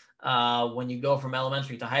difficult. When you go from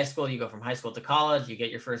elementary to high school, you go from high school to college, you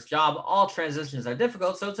get your first job, all transitions are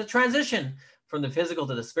difficult. So it's a transition from the physical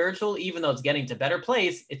to the spiritual. Even though it's getting to a better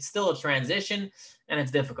place, it's still a transition and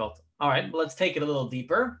it's difficult. All right, but let's take it a little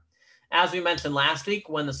deeper. As we mentioned last week,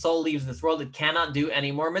 when the soul leaves this world, it cannot do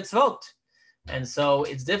any more mitzvot. And so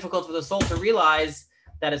it's difficult for the soul to realize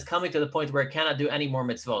that it's coming to the point where it cannot do any more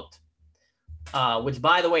mitzvot. Which,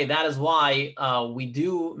 by the way, that is why we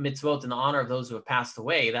do mitzvot in the honor of those who have passed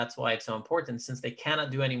away. That's why it's so important, since they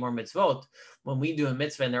cannot do any more mitzvot. When we do a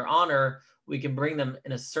mitzvah in their honor, we can bring them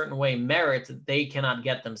in a certain way merit that they cannot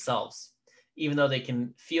get themselves, even though they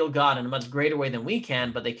can feel God in a much greater way than we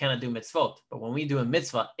can, but they cannot do mitzvot. But when we do a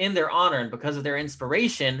mitzvah in their honor and because of their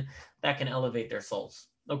inspiration, that can elevate their souls.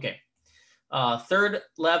 Okay. Third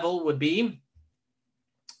level would be,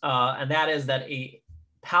 and that is that a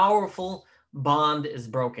powerful bond is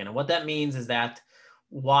broken. And what that means is that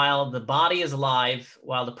while the body is alive,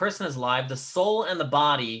 while the person is alive, the soul and the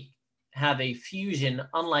body have a fusion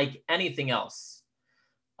unlike anything else.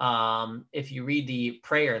 If you read the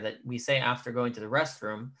prayer that we say after going to the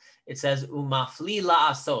restroom, it says, Umafli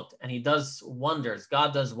la'asot, and he does wonders.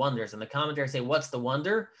 God does wonders. And the commentaries say, what's the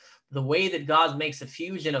wonder? The way that God makes a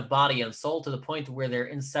fusion of body and soul to the point where they're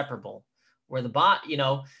inseparable. Where the body,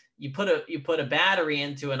 you put a battery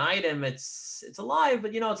into an item, it's alive,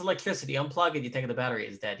 but it's electricity. Unplug it, you take it, the battery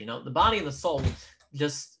is dead. The body and the soul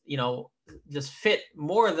just fit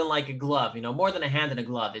more than like a glove, more than a hand in a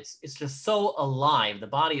glove. It's just so alive. The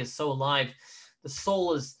body is so alive. The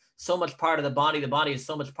soul is so much part of the body is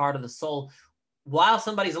so much part of the soul. While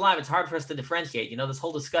somebody's alive, it's hard for us to differentiate. This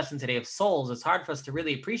whole discussion today of souls, it's hard for us to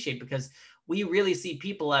really appreciate because we really see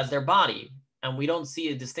people as their body and we don't see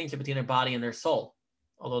a distinction between their body and their soul,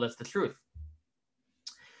 although that's the truth.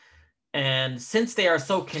 And since they are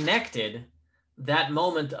so connected, that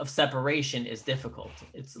moment of separation is difficult.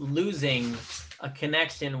 It's losing a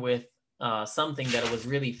connection with something that it was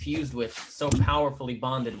really fused with, so powerfully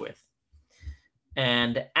bonded with.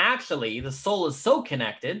 And actually, the soul is so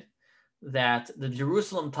connected that the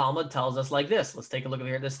Jerusalem Talmud tells us like this. Let's take a look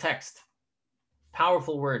at this text.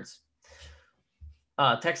 Powerful words.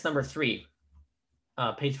 Text number 3,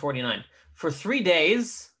 page 49. For 3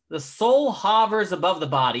 days, the soul hovers above the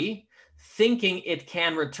body, thinking it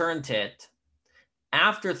can return to it.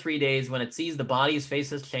 After 3 days, when it sees the body's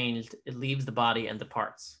face has changed, it leaves the body and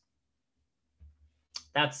departs.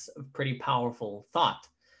 That's a pretty powerful thought,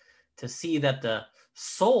 to see that the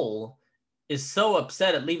soul is so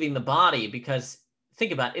upset at leaving the body because,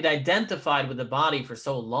 think about it, it identified with the body for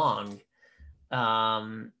so long,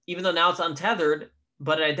 even though now it's untethered,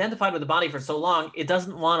 but it identified with the body for so long, it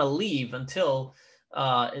doesn't want to leave until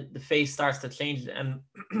the face starts to change. And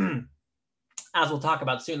as we'll talk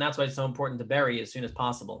about soon, that's why it's so important to bury as soon as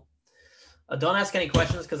possible. Don't ask any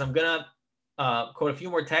questions because I'm going to quote a few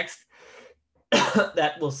more texts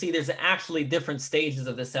that we'll see there's actually different stages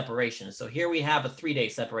of this separation. So here we have a 3-day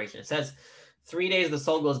separation. It says 3 days the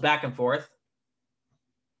soul goes back and forth.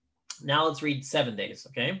 Now let's read 7 days,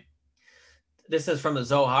 okay? This is from the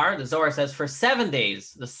Zohar. The Zohar says, for 7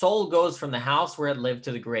 days, the soul goes from the house where it lived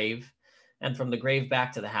to the grave, and from the grave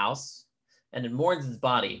back to the house, and it mourns its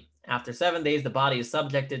body. After 7 days, the body is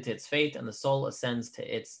subjected to its fate, and the soul ascends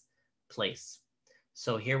to its place.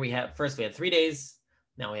 So here we have 3 days.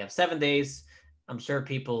 Now we have 7 days. I'm sure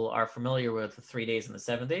people are familiar with the 3 days and the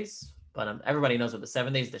 7 days, but everybody knows what the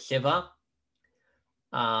 7 days, the Shiva,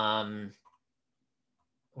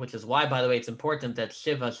 which is why, by the way, it's important that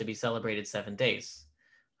Shiva should be celebrated 7 days.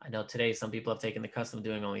 I know today some people have taken the custom of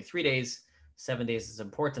doing only 3 days. 7 days is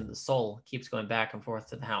important. The soul keeps going back and forth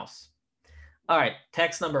to the house. All right,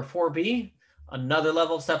 text number 4b, another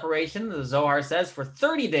level of separation. The Zohar says, for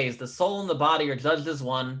 30 days, the soul and the body are judged as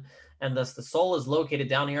one, and thus the soul is located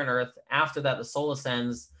down here on earth. After that, the soul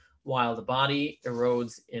ascends while the body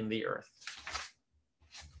erodes in the earth.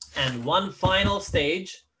 And one final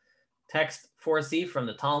stage, text 4c from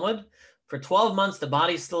the Talmud. For 12 months, the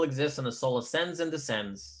body still exists and the soul ascends and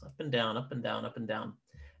descends, up and down, up and down, up and down.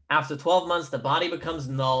 After 12 months, the body becomes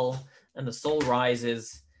null and the soul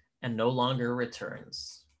rises and no longer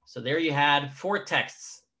returns. So there you had 4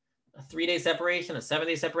 texts, a 3-day separation, a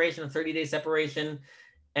 7-day separation, a 30-day separation,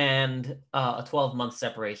 and a 12-month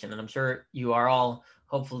separation. And I'm sure you are all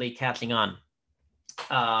hopefully catching on.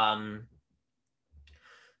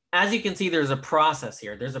 as you can see, there's a process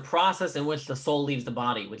here. There's a process in which the soul leaves the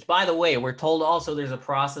body, which, by the way, we're told also there's a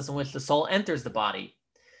process in which the soul enters the body.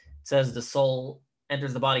 It says the soul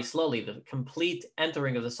enters the body slowly. The complete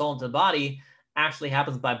entering of the soul into the body actually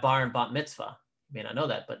happens by bar and bat mitzvah. You may not know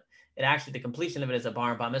that, but it actually, the completion of it is a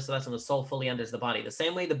bar and bat mitzvah. That's when the soul fully enters the body. The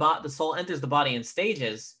same way the soul enters the body in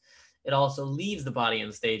stages, it also leaves the body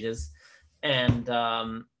in stages. And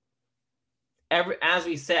as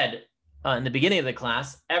we said in the beginning of the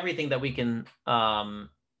class, everything that we can, that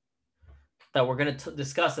we're going to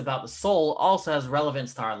discuss about the soul also has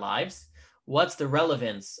relevance to our lives. What's the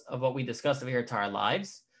relevance of what we discussed over here to our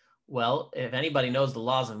lives? Well, if anybody knows the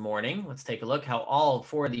laws of mourning, let's take a look how all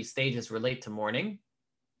 4 of these stages relate to mourning.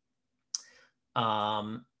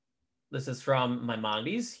 This is from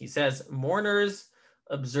Maimonides. He says, mourners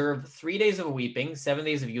observe 3 days of weeping, 7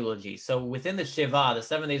 days of eulogy. So within the Shiva, the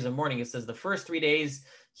 7 days of mourning, it says the first 3 days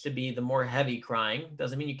should be the more heavy crying.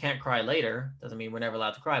 Doesn't mean you can't cry later. Doesn't mean we're never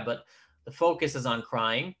allowed to cry, but the focus is on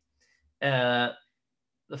crying. The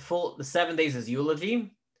 7 days is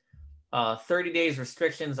eulogy. 30 days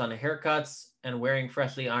restrictions on haircuts and wearing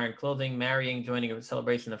freshly ironed clothing, marrying, joining a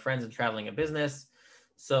celebration of friends, and traveling a business.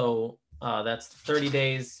 So that's 30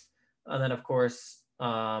 days. And then, of course,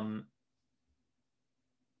 as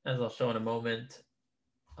I'll show in a moment,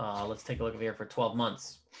 let's take a look over here for 12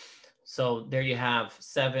 months. So there you have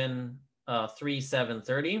 7, 3, 7,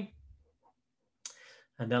 30.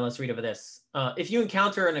 And then let's read over this. If you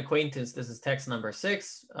encounter an acquaintance, this is text number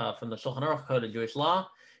 6 from the Shulchan Aruch Code of Jewish Law.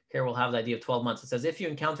 Here we'll have the idea of 12 months. It says, if you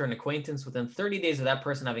encounter an acquaintance within 30 days of that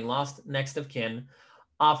person having lost next of kin,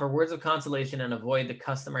 offer words of consolation and avoid the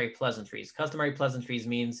customary pleasantries. Customary pleasantries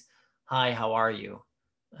means, hi, how are you?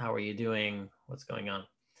 How are you doing? What's going on?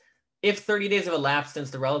 If 30 days have elapsed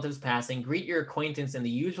since the relative's passing, greet your acquaintance in the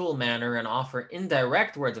usual manner and offer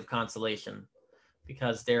indirect words of consolation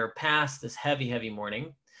because they're past this heavy, heavy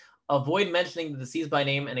mourning. Avoid mentioning the deceased by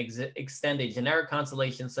name and extend a generic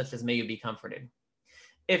consolation such as may you be comforted.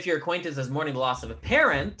 If your acquaintance is mourning the loss of a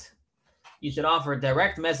parent, you should offer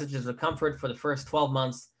direct messages of comfort for the first 12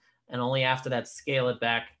 months and only after that scale it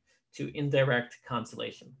back to indirect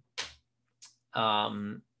consolation.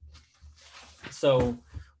 So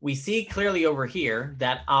we see clearly over here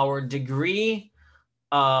that our degree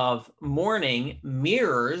of mourning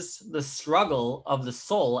mirrors the struggle of the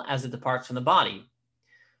soul as it departs from the body.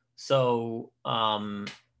 So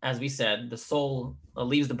as we said, the soul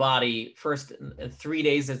leaves the body first. 3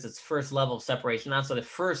 days is its first level of separation. That's so the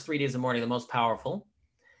first 3 days of mourning, the most powerful.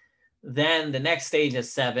 Then the next stage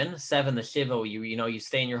is 7, the Shiva. You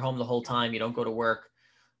stay in your home the whole time. You don't go to work.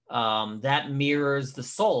 That mirrors the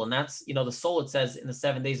soul. And that's, the soul, it says in the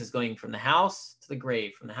 7 days, is going from the house to the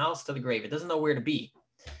grave, from the house to the grave. It doesn't know where to be.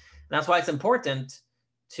 And that's why it's important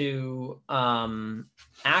to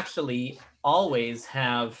actually always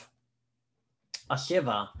have a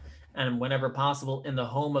Shiva, and whenever possible in the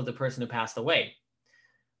home of the person who passed away.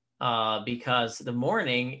 Because the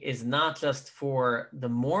mourning is not just for the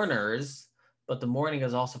mourners, but the mourning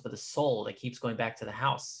is also for the soul that keeps going back to the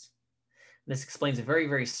house. This explains a very,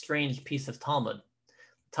 very strange piece of Talmud.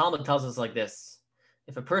 Talmud tells us like this: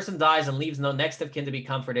 if a person dies and leaves no next of kin to be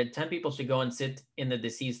comforted, 10 people should go and sit in the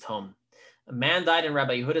deceased home. A man died in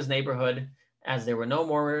Rabbi Yehuda's neighborhood. As there were no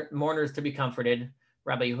more mourners to be comforted,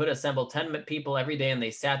 Rabbi Yehuda assembled 10 people every day, and they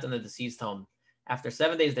sat in the deceased home. After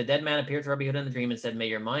 7 days, the dead man appeared to Rabbi Yehuda in the dream and said, may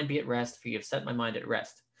your mind be at rest, for you have set my mind at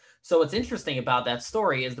rest. So what's interesting about that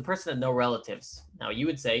story is the person had no relatives. Now you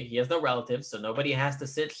would say he has no relatives, so nobody has to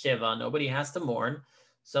sit Shiva, nobody has to mourn.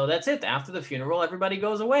 So that's it. After the funeral, everybody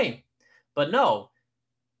goes away. But no,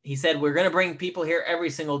 he said, we're going to bring people here every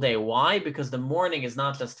single day. Why? Because the mourning is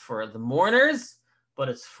not just for the mourners, but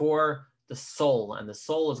it's for the soul. And the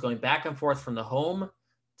soul is going back and forth from the home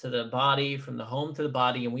to the body, from the home to the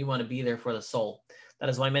body, and we want to be there for the soul. That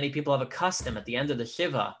is why many people have a custom at the end of the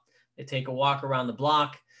Shiva. They take a walk around the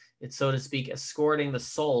block. It's, so to speak, escorting the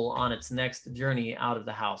soul on its next journey out of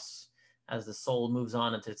the house. As the soul moves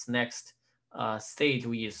on into its next stage,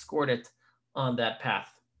 we escort it on that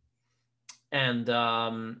path. And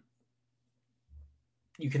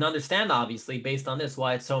you can understand, obviously, based on this,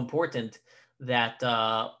 why it's so important that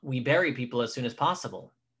we bury people as soon as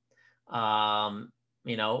possible.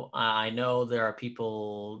 I know there are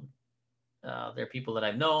people that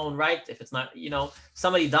I've known, right? If it's not,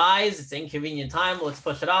 somebody dies, it's inconvenient time, let's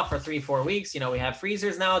push it off for 3-4 weeks. We have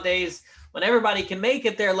freezers nowadays. When everybody can make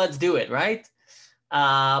it there, let's do it, right?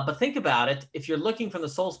 But think about it. If you're looking from the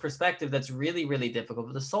soul's perspective, that's really, really difficult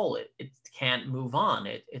for the soul. It can't move on.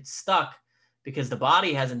 It's stuck because the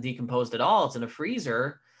body hasn't decomposed at all. It's in a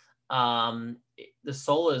freezer. the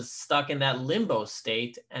soul is stuck in that limbo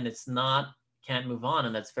state and can't move on.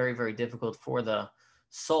 And that's very, very difficult for the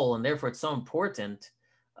soul. And therefore it's so important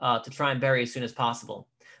to try and bury as soon as possible.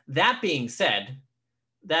 That being said,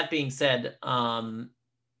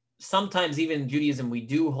 sometimes even in Judaism, we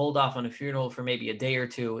do hold off on a funeral for maybe a day or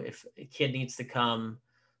two. If a kid needs to come,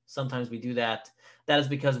 sometimes we do that. That is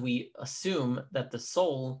because we assume that the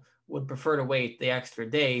soul would prefer to wait the extra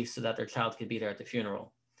day so that their child could be there at the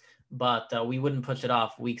funeral. But we wouldn't push it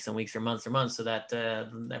off weeks and weeks or months so that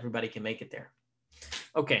everybody can make it there.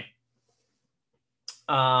 Okay.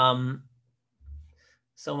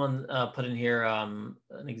 Someone put in here an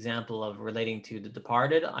example of relating to the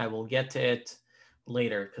departed. I will get to it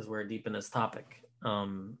later because we're deep in this topic.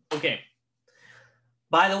 Okay.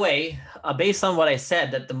 By the way, based on what I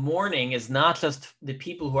said, that the mourning is not just the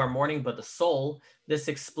people who are mourning, but the soul. This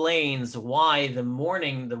explains why the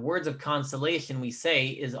mourning, the words of consolation we say,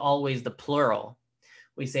 is always the plural.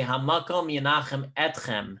 We say, Hamakom Yanachem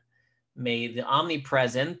Etchem. May the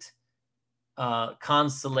omnipresent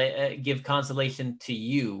give consolation to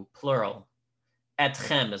you, plural.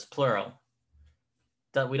 Etchem is plural.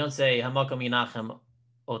 That we don't say Hamakom Yanachem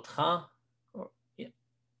Otcha.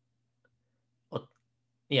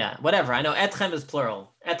 Yeah, whatever. I know etchem is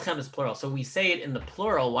plural. Etchem is plural. So we say it in the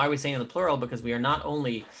plural. Why are we saying in the plural? Because we are not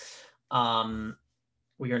only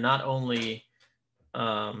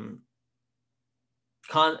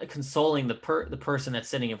consoling the person that's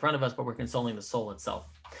sitting in front of us, but we're consoling the soul itself.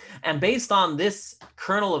 And based on this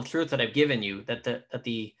kernel of truth that I've given you, that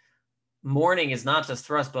the mourning is not just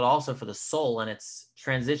for us, but also for the soul and its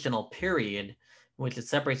transitional period, in which it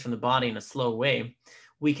separates from the body in a slow way,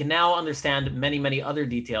 we can now understand many, many other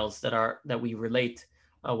details that we relate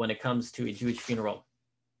when it comes to a Jewish funeral.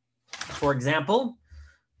 For example,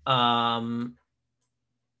 in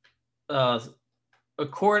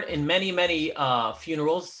many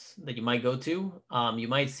funerals that you might go to, you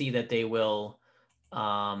might see that they will,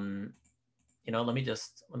 let me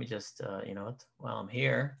just, while I'm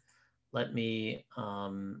here, let me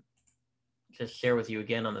just share with you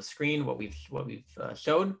again on the screen what we've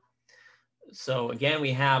showed. So again,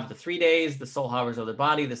 we have the 3 days, the soul hovers over the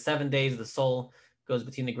body. The 7 days, the soul goes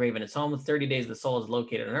between the grave and its home. 30 days, the soul is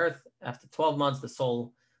located on earth. After 12 months, the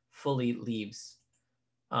soul fully leaves.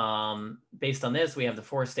 Based on this, we have the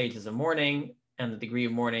 4 stages of mourning, and the degree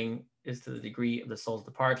of mourning is to the degree of the soul's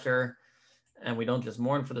departure. And we don't just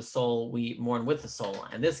mourn for the soul, we mourn with the soul.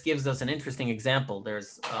 And this gives us an interesting example.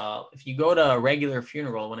 There's, if you go to a regular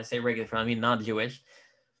funeral, when I say regular funeral, I mean non-Jewish,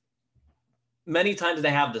 many times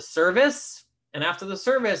they have the service, and after the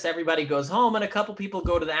service, everybody goes home, and a couple people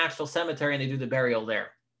go to the actual cemetery and they do the burial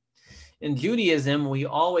there. In Judaism, we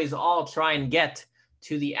always all try and get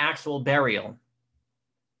to the actual burial.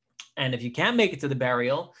 And if you can't make it to the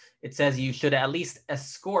burial, it says you should at least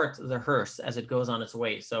escort the hearse as it goes on its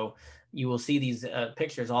way. So you will see these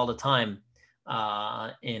pictures all the time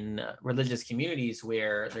in religious communities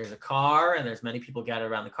where there's a car and there's many people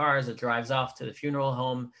gathered around the car as it drives off to the funeral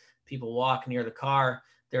home. People walk near the car.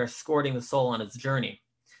 They're escorting the soul on its journey.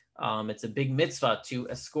 It's a big mitzvah to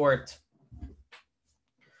escort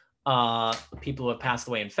people who have passed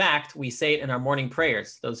away. In fact, we say it in our morning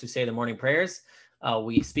prayers. Those who say the morning prayers,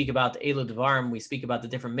 we speak about the Elu Devarim. We speak about the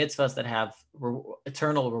different mitzvahs that have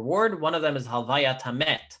eternal reward. One of them is Halvayat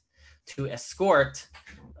Hamet, to escort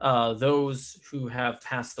those who have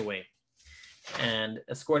passed away. And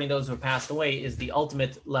escorting those who have passed away is the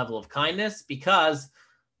ultimate level of kindness, because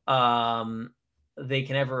they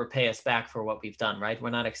can never repay us back for what we've done, right? We're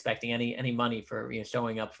not expecting any money for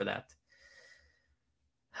showing up for that.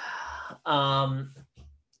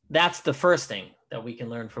 That's the first thing that we can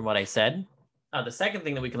learn from what I said. The second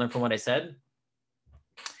thing that we can learn from what I said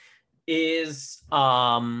is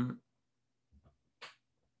how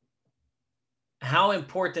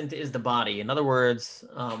important is the body? In other words,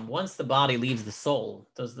 once the body leaves the soul,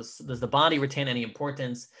 does the body retain any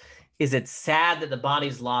importance? Is it sad that the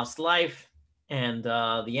body's lost life? And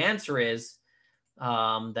the answer is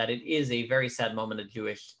that it is a very sad moment of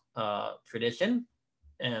Jewish tradition.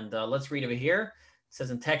 And let's read over here. It says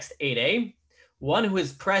in text 8a, one who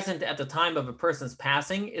is present at the time of a person's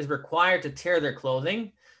passing is required to tear their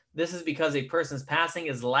clothing. This is because a person's passing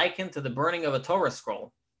is likened to the burning of a Torah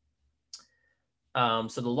scroll. So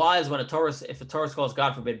the law is if a Torah scroll is,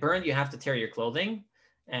 God forbid, burned, you have to tear your clothing.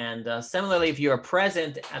 And similarly, if you are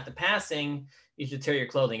present at the passing, you should tear your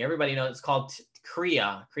clothing. Everybody knows it's called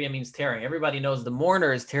kriya. Kriya means tearing. Everybody knows the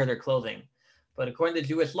mourners tear their clothing. But according to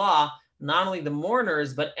Jewish law, not only the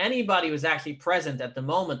mourners, but anybody who's actually present at the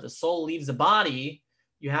moment the soul leaves the body,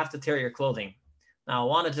 you have to tear your clothing. Now, I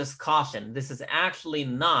want to just caution, this is actually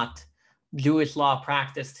not Jewish law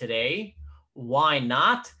practice today. Why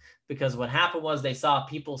not? Because what happened was they saw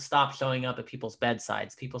people stop showing up at people's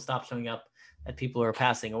bedsides. People stopped showing up at people who were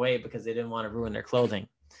passing away because they didn't want to ruin their clothing.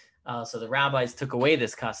 So the rabbis took away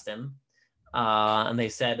this custom, and they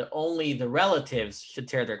said only the relatives should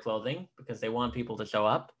tear their clothing because they want people to show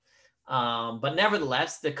up. But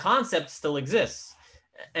nevertheless, the concept still exists.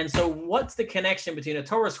 And so what's the connection between a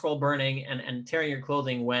Torah scroll burning and tearing your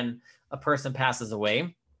clothing when a person passes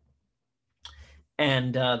away?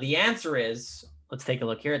 And the answer is, let's take a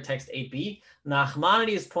look here at text 8b.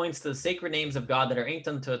 Nachmanides points to the sacred names of God that are inked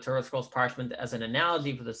onto a Torah scroll's parchment as an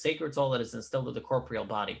analogy for the sacred soul that is instilled with the corporeal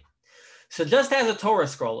body. So just as a Torah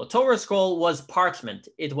scroll was parchment.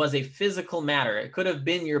 It was a physical matter. It could have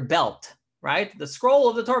been your belt, right? The scroll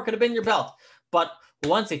of the Torah could have been your belt. But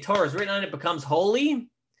once a Torah is written on it, it becomes holy.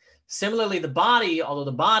 Similarly, the body, although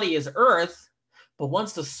the body is earth, but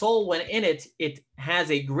once the soul went in it, it has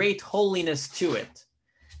a great holiness to it.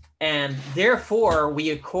 And therefore,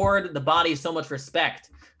 we accord the body so much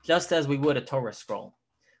respect, just as we would a Torah scroll.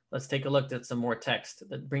 Let's take a look at some more text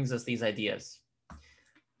that brings us these ideas.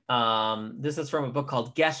 This is from a book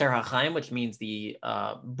called Gesher HaChaim, which means the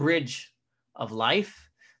bridge of life.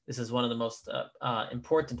 This is one of the most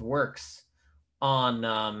important works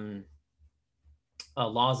on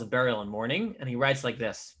laws of burial and mourning. And he writes like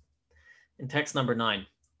this in text number 9.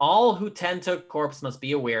 All who tend to a corpse must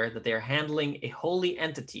be aware that they are handling a holy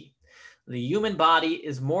entity. The human body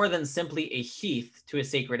is more than simply a sheath to a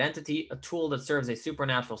sacred entity, a tool that serves a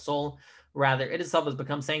supernatural soul. Rather, it itself has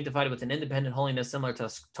become sanctified with an independent holiness similar to a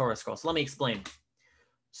Torah scroll. So let me explain.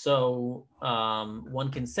 So one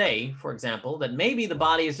can say, for example, that maybe the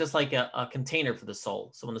body is just like a container for the soul.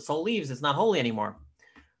 So when the soul leaves, it's not holy anymore.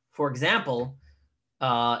 For example,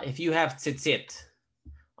 if you have tzitzit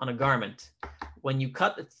on a garment, when you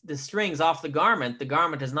cut the strings off the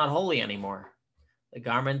garment is not holy anymore. The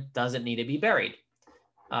garment doesn't need to be buried.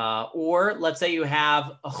 Or let's say you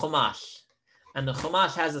have a chumash, and the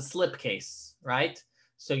chumash has a slipcase, right?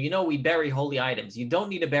 So we bury holy items. You don't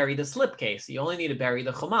need to bury the slipcase. You only need to bury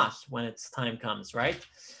the chumash when its time comes, right?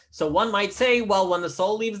 So one might say, well, when the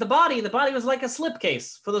soul leaves the body was like a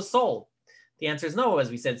slipcase for the soul. The answer is no, as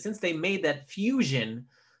we said, since they made that fusion,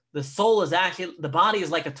 the body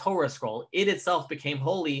is like a Torah scroll. It itself became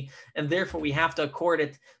holy, and therefore we have to accord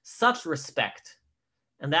it such respect.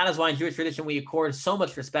 And that is why in Jewish tradition we accord so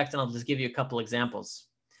much respect, and I'll just give you a couple examples.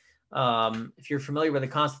 If you're familiar with the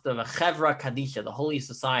concept of a Chevra Kadisha, the Holy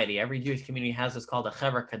Society, every Jewish community has what's called a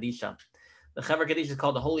Chevra Kadisha. The Chevra Kadisha is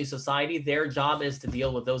called the Holy Society. Their job is to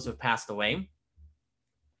deal with those who have passed away.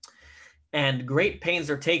 And great pains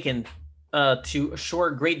are taken to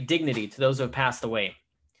assure great dignity to those who have passed away.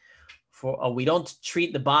 We don't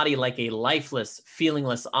treat the body like a lifeless,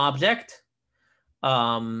 feelingless object.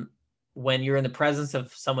 When you're in the presence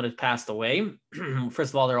of someone who's passed away,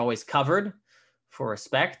 first of all, they're always covered for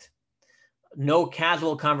respect. No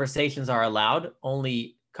casual conversations are allowed,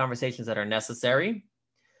 only conversations that are necessary.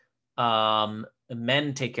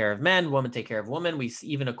 Men take care of men, women take care of women. We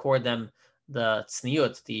even accord them the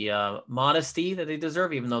tzniut, the modesty that they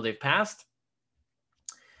deserve, even though they've passed.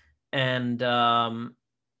 And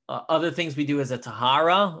other things we do is a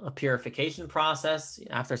tahara, a purification process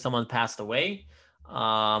after someone passed away.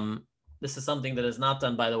 This is something that is not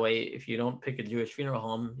done, by the way. If you don't pick a Jewish funeral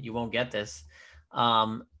home, you won't get this.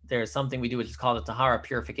 There's something we do which is called a tahara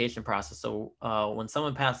purification process. So when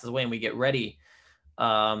someone passes away and we get ready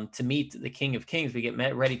to meet the King of Kings, we get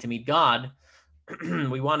ready to meet God,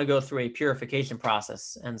 we want to go through a purification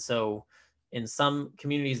process. And so in some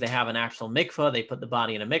communities, they have an actual mikvah. They put the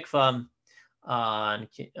body in a mikvah.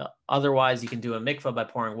 Otherwise, you can do a mikvah by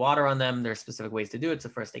pouring water on them. There are specific ways to do it. So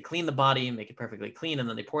first they clean the body, make it perfectly clean, and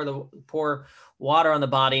then they pour water on the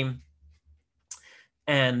body.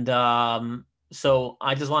 And so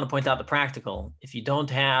I just want to point out the practical. If you don't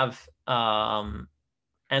have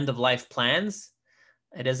end-of-life plans,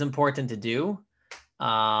 it is important to do.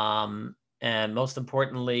 And most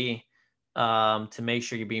importantly, to make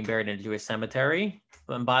sure you're being buried in a Jewish cemetery.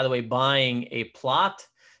 And by the way, buying a plot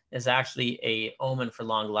is actually a omen for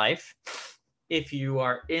long life. If you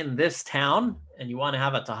are in this town and you want to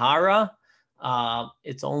have a tahara,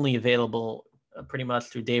 it's only available pretty much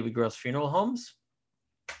through David Gross Funeral Homes.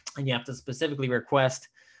 And you have to specifically request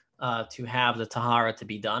to have the tahara to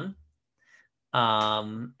be done.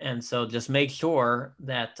 And so just make sure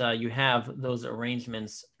that you have those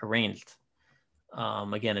arrangements arranged.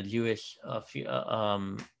 Again, a Jewish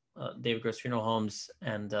David Gross Funeral Homes,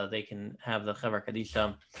 and they can have the Chevra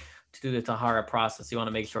Kadisha to do the tahara process. You want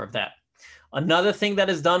to make sure of that. Another thing that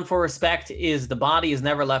is done for respect is the body is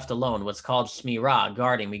never left alone, what's called shmirah,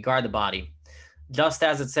 guarding. We guard the body. Just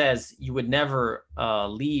as it says, you would never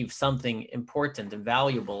leave something important and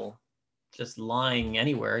valuable just lying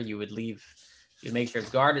anywhere. You would make sure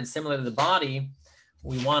it's guarded. Similar to the body,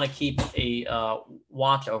 we want to keep a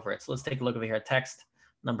watch over it. So let's take a look over here, text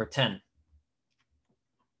number 10.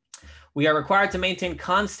 We are required to maintain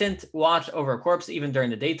constant watch over a corpse, even during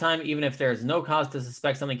the daytime, even if there is no cause to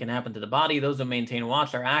suspect something can happen to the body. Those who maintain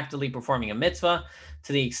watch are actively performing a mitzvah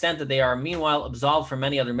to the extent that they are meanwhile absolved from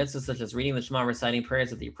many other mitzvahs, such as reading the Shema and reciting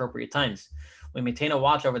prayers at the appropriate times. We maintain a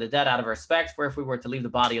watch over the dead out of respect, for if we were to leave the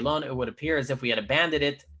body alone, it would appear as if we had abandoned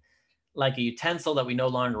it like a utensil that we no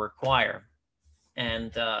longer require.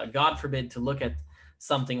 And God forbid to look at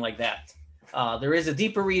something like that. There is a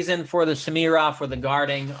deeper reason for the shemirah, for the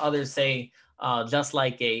guarding. Others say just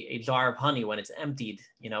like a jar of honey, when it's emptied,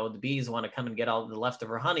 the bees want to come and get all the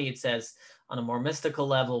leftover honey. It says on a more mystical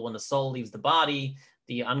level, when the soul leaves the body,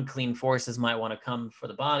 the unclean forces might want to come for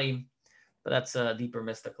the body. But that's a deeper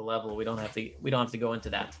mystical level. We don't have to go into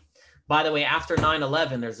that. By the way, after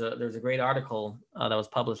 9/11, there's a great article that was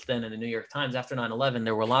published then in the New York Times. After 9/11,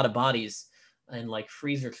 there were a lot of bodies in like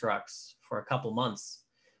freezer trucks for a couple months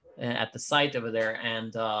at the site over there.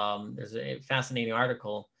 And there's a fascinating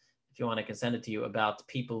article, if you want, I can send it to you, about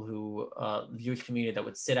people who, the Jewish community that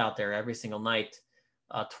would sit out there every single night,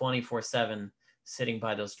 24/7, sitting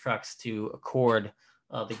by those trucks to accord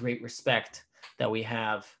the great respect that we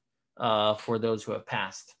have for those who have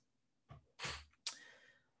passed.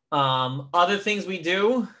 Other things we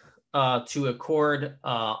do to accord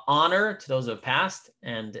honor to those who have passed,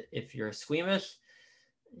 and if you're squeamish,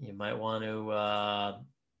 you might want to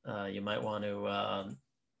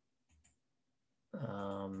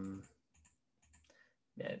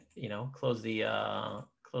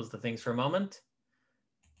close the things for a moment.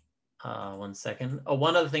 1 second. Oh,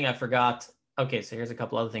 one other thing I forgot. Okay, so here's a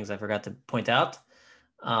couple other things I forgot to point out.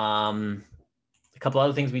 A couple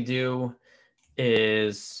other things we do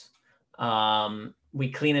is we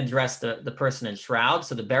clean and dress the person in shrouds.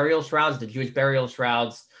 So the burial shrouds, the Jewish burial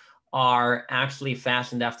shrouds, are actually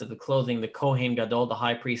fashioned after the clothing the Kohen Gadol, the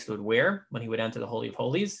high priest, would wear when he would enter the Holy of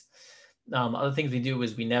Holies. Other things we do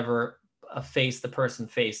is we never face the person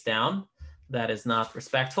face down. That is not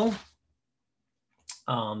respectful.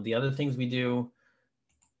 The other things we do,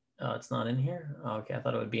 it's not in here. Okay, I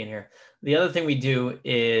thought it would be in here. The other thing we do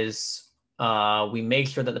is we make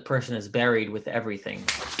sure that the person is buried with everything.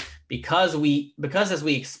 Because as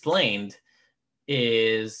we explained,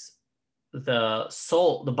 is the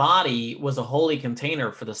soul, the body was a holy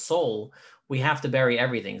container for the soul. We have to bury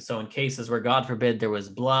everything. So in cases where, God forbid, there was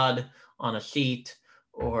blood on a sheet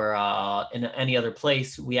or in any other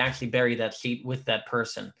place, we actually bury that sheet with that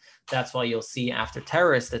person. That's why you'll see after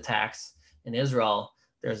terrorist attacks in Israel,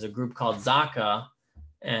 there's a group called Zaka,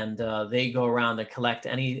 and they go around and collect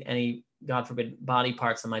any God forbid body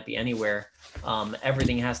parts that might be anywhere.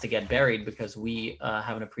 Everything has to get buried because we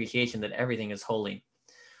have an appreciation that everything is holy.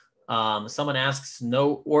 Someone asks,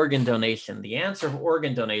 no organ donation. The answer of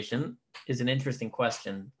organ donation is an interesting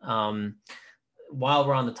question. While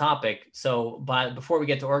we're on the topic, before we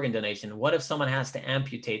get to organ donation, what if someone has to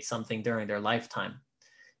amputate something during their lifetime?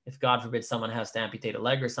 If, God forbid, someone has to amputate a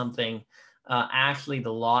leg or something, actually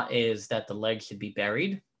the law is that the leg should be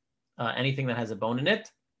buried. Anything that has a bone in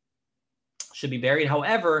it should be buried.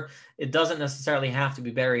 However, it doesn't necessarily have to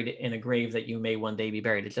be buried in a grave that you may one day be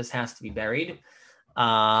buried. It just has to be buried.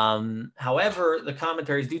 However, the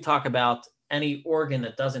commentaries do talk about any organ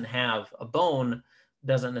that doesn't have a bone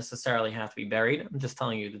doesn't necessarily have to be buried. I'm just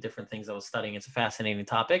telling you the different things I was studying. It's a fascinating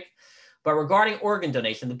topic. But regarding organ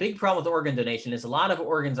donation, the big problem with organ donation is a lot of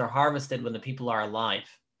organs are harvested when the people are alive.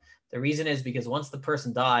 The reason is because once the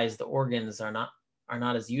person dies, the organs are not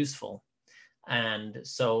as useful. And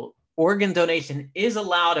so organ donation is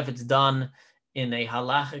allowed if it's done in a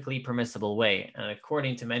halachically permissible way. And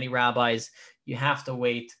according to many rabbis, you have to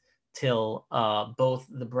wait till both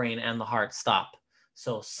the brain and the heart stop.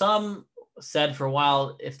 So some said for a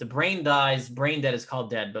while, if the brain dies, brain dead is called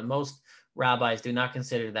dead, but most rabbis do not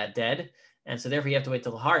consider that dead. And so therefore you have to wait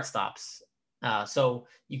till the heart stops. So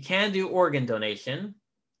you can do organ donation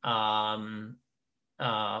while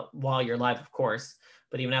you're alive, of course,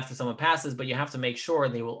 but even after someone passes, but you have to make sure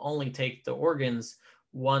they will only take the organs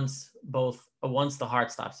once the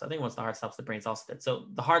heart stops. I think once the heart stops, the brain's also dead. So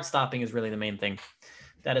the heart stopping is really the main thing.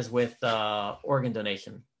 That is with organ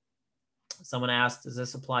donation. Someone asked, does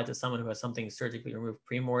this apply to someone who has something surgically removed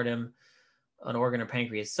pre-mortem, an organ or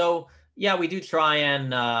pancreas? So yeah, we do try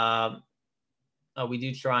and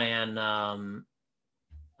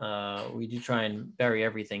we do try and bury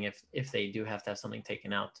everything if they do have to have something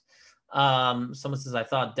taken out. Someone says, I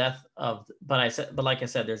thought death of, but like I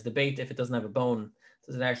said, there's debate if it doesn't have a bone,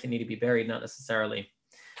 does it actually need to be buried? Not necessarily.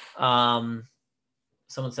 Someone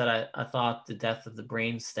said, I thought the death of the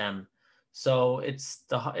brain stem. So it's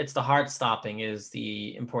the heart stopping is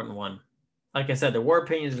the important one. Like I said, there were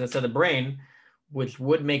opinions that said the brain, which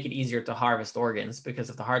would make it easier to harvest organs, because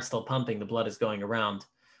if the heart's still pumping, the blood is going around.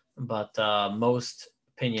 But most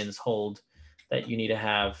opinions hold that you need to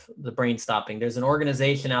have the brain stopping. There's an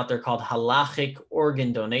organization out there called Halachic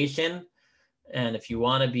Organ Donation. And if you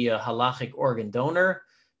want to be a halachic organ donor,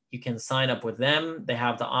 you can sign up with them. They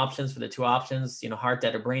have the options for the two options, heart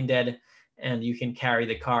dead or brain dead. And you can carry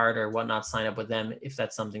the card or whatnot, sign up with them if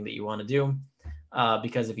that's something that you want to do.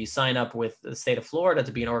 Because if you sign up with the state of Florida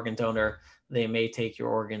to be an organ donor, they may take your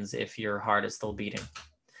organs if your heart is still beating.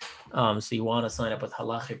 So you want to sign up with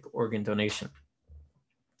Halachic Organ Donation.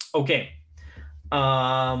 Okay.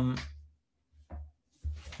 All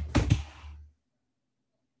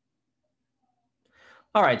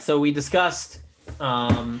right. So we discussed.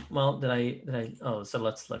 Well, did I? Oh, so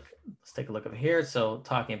let's take a look over here. So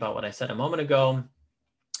talking about what I said a moment ago,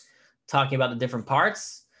 talking about the different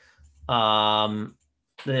parts.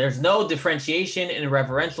 There's no differentiation in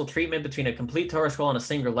reverential treatment between a complete Torah scroll and a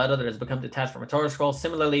single letter that has become detached from a Torah scroll.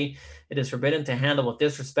 Similarly, it is forbidden to handle with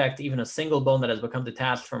disrespect even a single bone that has become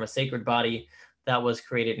detached from a sacred body that was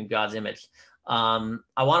created in God's image. I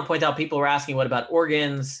want to point out, people were asking, what about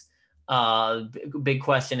organs? Big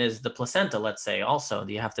question is the placenta, let's say. Also,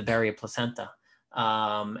 do you have to bury a placenta?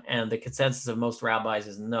 And the consensus of most rabbis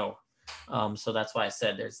is no. So that's why I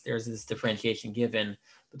said there's this differentiation given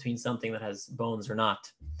between something that has bones or not.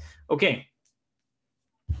 Okay.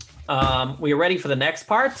 We are ready for the next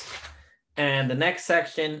part. And the next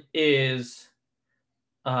section is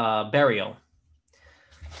burial.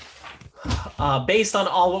 Based on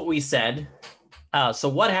all what we said, so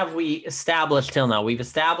what have we established till now? We've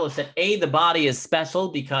established that the body is special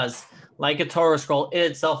because, like a Torah scroll, it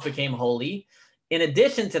itself became holy. In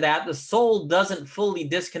addition to that, the soul doesn't fully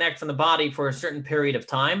disconnect from the body for a certain period of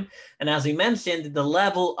time. And as we mentioned, the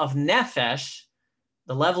level of nefesh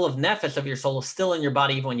of your soul is still in your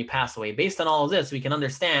body even when you pass away. Based on all of this, we can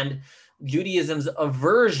understand Judaism's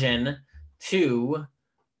aversion to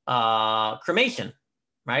cremation,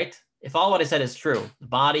 right? If all what I said is true, the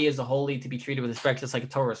body is holy to be treated with respect, just like a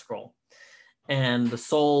Torah scroll. And the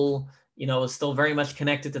soul, is still very much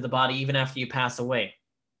connected to the body even after you pass away.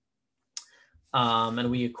 And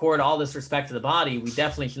we accord all this respect to the body, we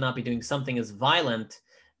definitely should not be doing something as violent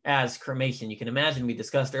as cremation. You can imagine, we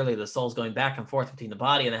discussed earlier, the soul's going back and forth between the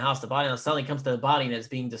body and the house. The body now suddenly comes to the body and it's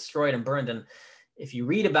being destroyed and burned. And if you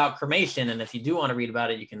read about cremation, and if you do want to read about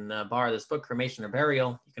it, you can borrow this book, Cremation or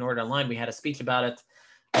Burial. You can order it online. We had a speech about it.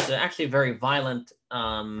 It's actually very violent,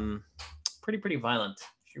 pretty violent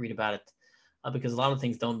if you read about it, because a lot of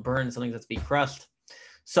things don't burn, something that's be crushed.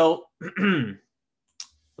 So,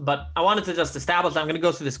 but I wanted to just establish, I'm going to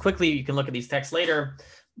go through this quickly. You can look at these texts later,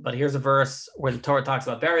 but here's a verse where the Torah talks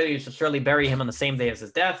about burial. You should surely bury him on the same day as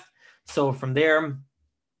his death. So from there,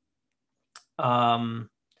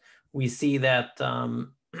 we see that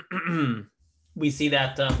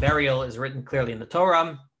burial is written clearly in the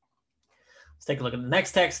Torah. Let's take a look at the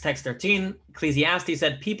next text, text 13. Ecclesiastes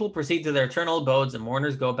said, people proceed to their eternal abodes and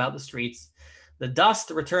mourners go about the streets. The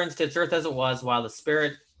dust returns to its earth as it was, while the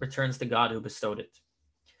spirit returns to God who bestowed it.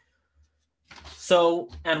 So,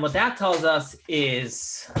 and what that tells us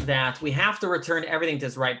is that we have to return everything to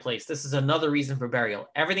its right place. This is another reason for burial.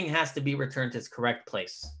 Everything has to be returned to its correct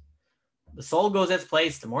place. The soul goes its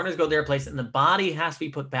place, the mourners go their place, and the body has to be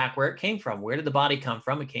put back where it came from. Where did the body come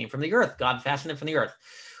from? It came from the earth. God fashioned it from the earth.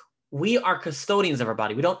 We are custodians of our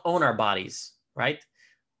body. We don't own our bodies, right?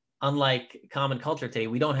 Unlike common culture today,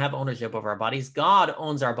 we don't have ownership of our bodies. God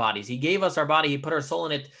owns our bodies. He gave us our body. He put our soul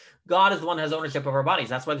in it. God is the one who has ownership of our bodies.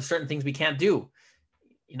 That's why there's certain things we can't do.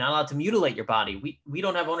 You're not allowed to mutilate your body. We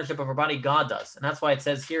don't have ownership of our body. God does. And that's why it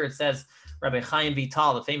says here, Rabbi Chaim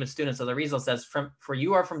Vital, the famous student of the Rizal, says, for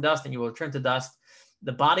you are from dust and you will return to dust.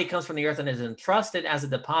 The body comes from the earth and is entrusted as a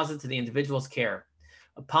deposit to the individual's care.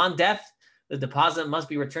 Upon death, the deposit must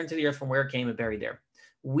be returned to the earth from where it came and buried there.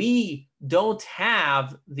 We don't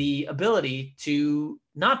have the ability to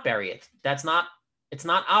not bury it. It's not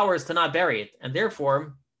ours to not bury it. And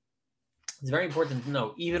therefore, it's very important to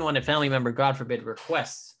know, even when a family member, God forbid,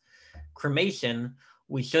 requests cremation,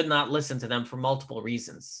 we should not listen to them for multiple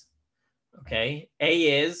reasons. Okay?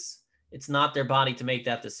 A is, it's not their body to make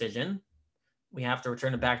that decision. We have to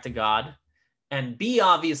return it back to God. And B,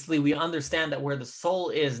 obviously, we understand that where the soul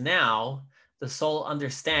is now, the soul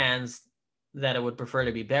understands that it would prefer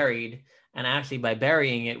to be buried. And actually, by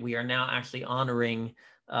burying it, we are now actually honoring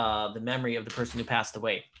the memory of the person who passed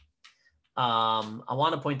away. I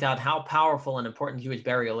want to point out how powerful and important Jewish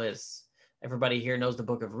burial is. Everybody here knows the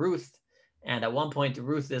book of Ruth. And at one point,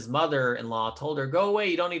 Ruth's mother-in-law told her, "Go away,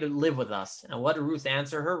 you don't need to live with us." And what did Ruth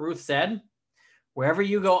answer her? Ruth said, "Wherever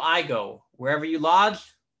you go, I go. Wherever you lodge,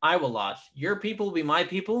 I will lodge. Your people will be my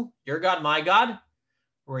people, your God, my God.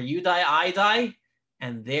 Where you die, I die,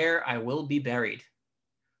 and there I will be buried."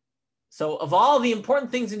 So of all the important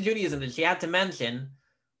things in Judaism that she had to mention,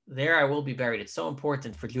 there I will be buried. It's so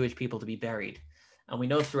important for Jewish people to be buried. And we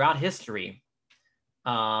know throughout history,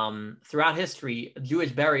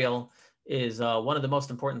 Jewish burial is one of the most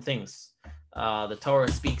important things. The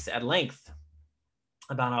Torah speaks at length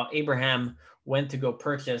about how Abraham went to go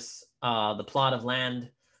purchase the plot of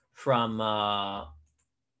land from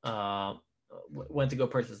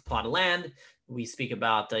We speak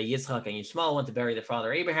about Yitzchak and Yishmael went to bury their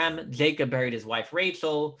father Abraham. Jacob buried his wife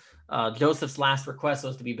Rachel. Joseph's last request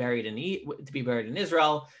was to be buried in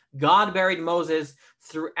Israel. God buried Moses.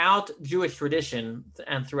 Throughout Jewish tradition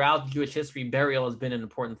and throughout Jewish history, burial has been an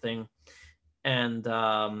important thing. And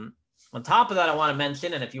on top of that, I want to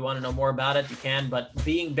mention, and if you want to know more about it, you can, but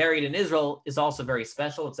being buried in Israel is also very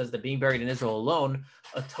special. It says that being buried in Israel alone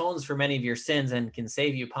atones for many of your sins and can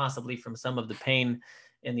save you possibly from some of the pain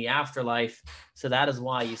in the afterlife. So that is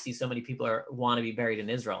why you see so many people want to be buried in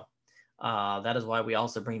Israel. That is why we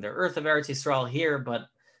also bring the earth of Eretz Yisrael here, but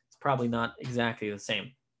it's probably not exactly the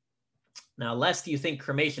same. Now, lest you think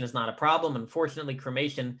cremation is not a problem, unfortunately,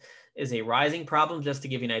 cremation is a rising problem. Just to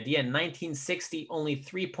give you an idea, in 1960, only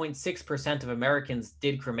 3.6% of Americans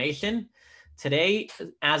did cremation. Today,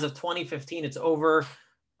 as of 2015, it's over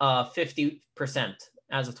 50%.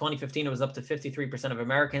 As of 2015, it was up to 53% of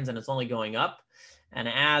Americans, and it's only going up. And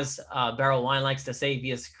as Beryl Wine likes to say,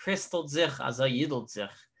 "Wie es christelt sich, also yidelt sich."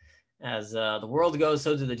 As the world goes,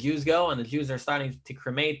 so do the Jews go, and the Jews are starting to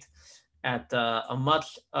cremate at a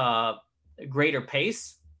much greater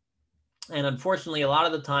pace. And unfortunately, a lot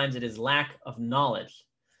of the times it is lack of knowledge.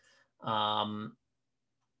 I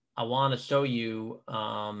want to show you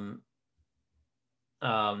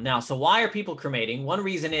now. So why are people cremating? One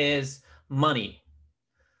reason is money.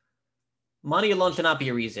 Money alone should not be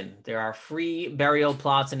a reason. There are free burial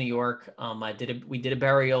plots in New York. We did a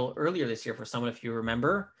burial earlier this year for someone, if you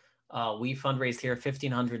remember. We fundraised here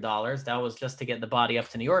 $1,500. That was just to get the body up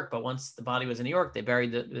to New York. But once the body was in New York, they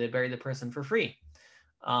buried the person for free.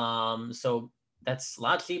 So that's a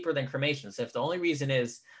lot cheaper than cremation. So if the only reason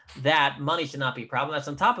is that, money should not be a problem. That's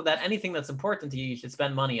on top of that, anything that's important to you, you should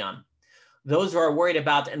spend money on. Those who are worried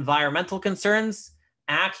about environmental concerns,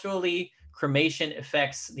 actually, cremation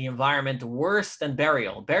affects the environment worse than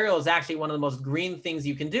burial. Burial is actually one of the most green things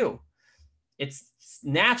you can do. It's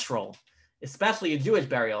natural, especially a Jewish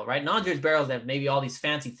burial, right? Non-Jewish burials, they have maybe all these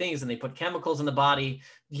fancy things and they put chemicals in the body.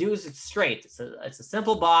 Jews, it's straight. It's a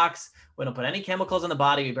simple box. We don't put any chemicals in the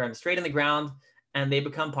body. We bury them straight in the ground and they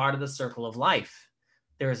become part of the circle of life.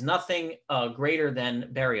 There is nothing greater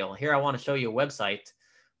than burial. Here I want to show you a website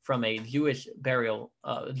from a Jewish funeral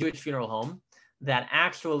home that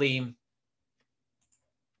actually,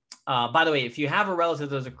 by the way, if you have a relative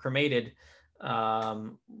that's cremated,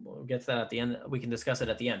 we'll get to that at the end. We can discuss it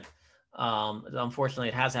at the end. Unfortunately,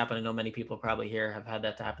 it has happened. I know many people probably here have had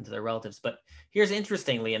that to happen to their relatives. But here's,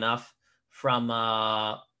 interestingly enough, from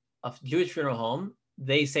a Jewish funeral home,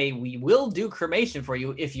 they say, "We will do cremation for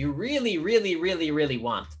you if you really, really, really, really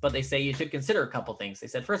want." But they say you should consider a couple things. They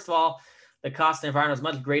said, first of all, the cost of the environment is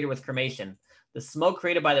much greater with cremation. The smoke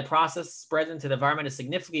created by the process spread into the environment is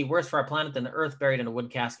significantly worse for our planet than the earth buried in a wood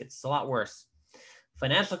casket. It's a lot worse.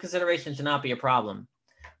 Financial consideration should not be a problem.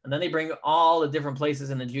 And then they bring all the different places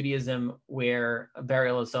in the Judaism where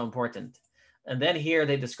burial is so important. And then here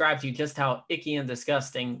they describe to you just how icky and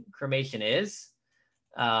disgusting cremation is,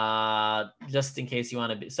 just in case you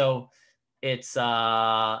want to be. So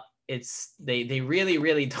they really,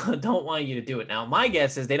 really don't want you to do it. Now, my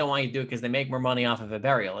guess is they don't want you to do it because they make more money off of a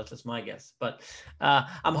burial. That's just my guess. But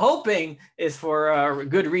I'm hoping it's for a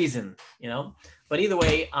good reason, you know. But either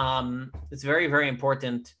way, it's very, very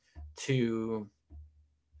important to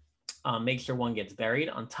make sure one gets buried.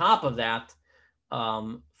 On top of that,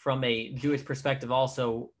 from a Jewish perspective,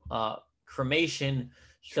 also cremation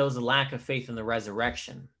shows a lack of faith in the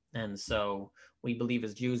resurrection. And so we believe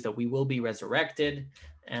as Jews that we will be resurrected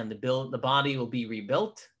and the body will be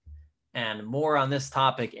rebuilt. And more on this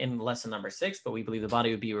topic in lesson number 6, but we believe the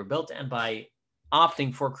body will be rebuilt. And by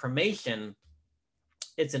opting for cremation,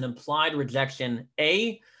 it's an implied rejection,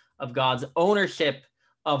 of God's ownership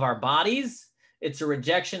of our bodies. It's a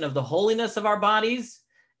rejection of the holiness of our bodies.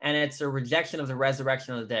 and it's a rejection of the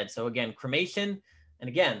resurrection of the dead. So again, cremation, and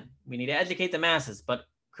again, we need to educate the masses, but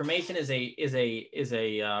cremation is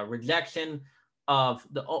a rejection of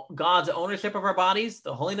God's ownership of our bodies,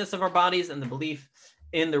 the holiness of our bodies, and the belief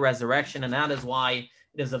in the resurrection. And that is why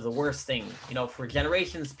it is of the worst thing. You know, for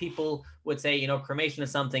generations, people would say, you know, cremation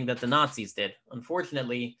is something that the Nazis did.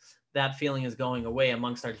 Unfortunately, that feeling is going away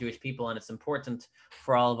amongst our Jewish people, and it's important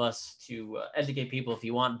for all of us to educate people. If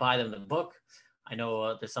you want, buy them the book. I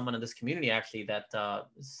know there's someone in this community actually that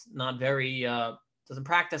is not very, doesn't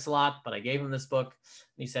practice a lot, but I gave him this book.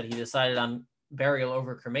 And he said he decided on burial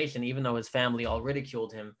over cremation, even though his family all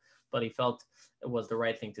ridiculed him, but he felt it was the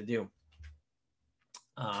right thing to do.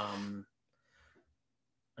 I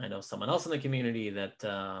know someone else in the community that,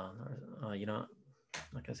 you know, I'm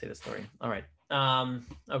not gonna say the story. All right.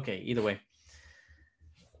 Okay, either way.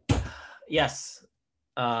 Yes.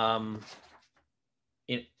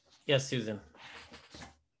 Yes, Susan.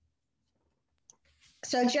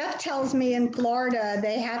 So Jeff tells me in Florida,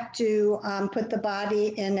 they have to put the body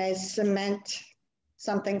in a cement.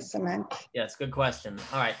 Yes, good question.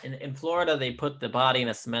 All right, in Florida, they put the body in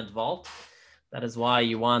a cement vault. That is why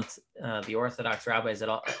you want the Orthodox rabbis,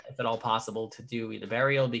 if at all possible, to do the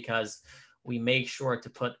burial, because we make sure to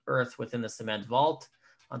put earth within the cement vault.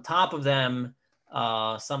 On top of them,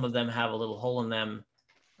 some of them have a little hole in them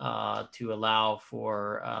to allow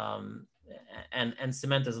for, and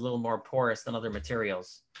cement is a little more porous than other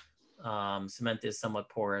materials. Cement is somewhat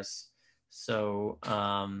porous. So,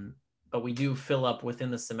 but we do fill up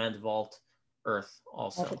within the cement vault earth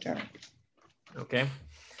also. Okay.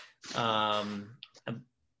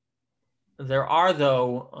 There are,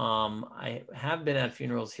 though, I have been at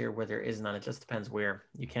funerals here where there is none. It just depends where.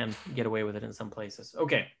 You can get away with it in some places.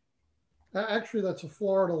 Okay. Actually, that's a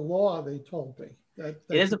Florida law, they told me. That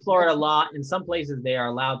it is a Florida law. In some places, they are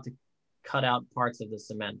allowed to cut out parts of the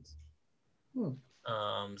cement. So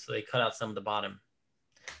they cut out some of the bottom.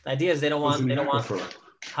 The idea is they don't want,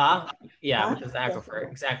 huh? Yeah, because the aquifer,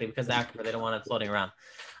 exactly, because the aquifer, they don't want it floating around.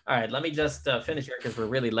 All right, let me just finish here because we're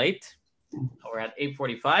really late. We're at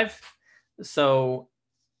 8:45. So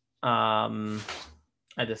I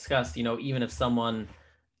discussed, you know, even if someone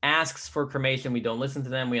asks for cremation, we don't listen to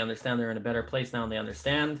them. We understand they're in a better place now and they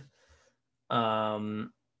understand.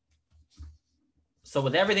 So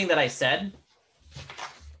with everything that I said,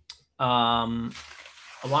 I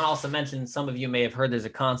want to also mention, some of you may have heard there's a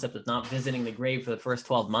concept of not visiting the grave for the first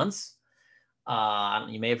 12 months.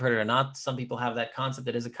 You may have heard it or not. Some people have that concept.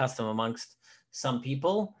 It is a custom amongst some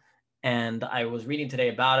people. And I was reading today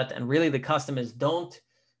about it. And really the custom is don't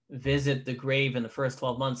visit the grave in the first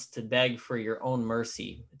 12 months to beg for your own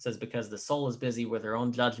mercy. It says because the soul is busy with her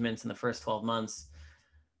own judgments in the first 12 months.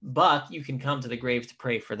 But you can come to the grave to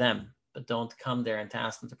pray for them. But don't come there and to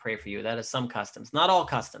ask them to pray for you. That is some customs. Not all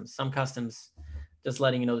customs. Some customs, just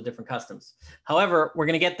letting you know the different customs. However, we're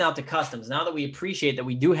going to get now to customs. Now that we appreciate that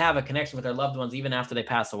we do have a connection with our loved ones even after they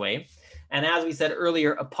pass away. And as we said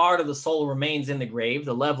earlier, a part of the soul remains in the grave,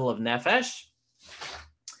 the level of nefesh.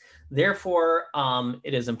 Therefore,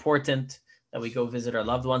 it is important that we go visit our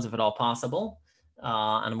loved ones if at all possible.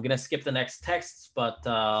 And I'm going to skip the next texts, but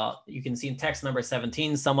you can see in text number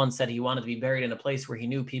 17, someone said he wanted to be buried in a place where he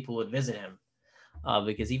knew people would visit him.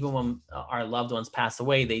 Because even when our loved ones pass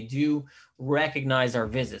away, they do recognize our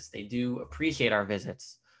visits. They do appreciate our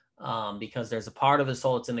visits because there's a part of the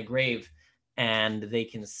soul that's in the grave and they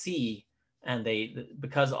can see, and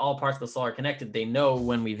because all parts of the soul are connected, they know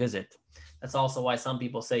when we visit. That's also why some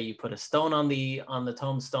people say you put a stone on the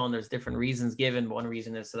tombstone. There's different reasons given. One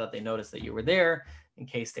reason is so that they notice that you were there in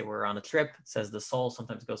case they were on a trip. It says the soul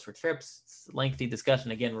sometimes goes for trips. It's a lengthy discussion.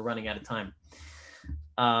 Again, we're running out of time.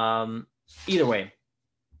 Either way,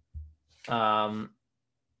 I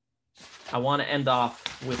want to end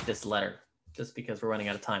off with this letter just because we're running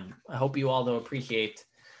out of time. I hope you all, though, appreciate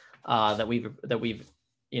that we've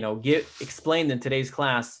explained in today's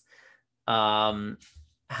class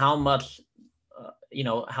how much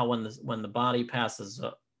how when the body passes,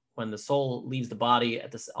 when the soul leaves the body,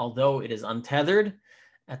 although it is untethered,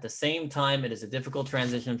 at the same time it is a difficult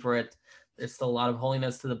transition for it. There's still a lot of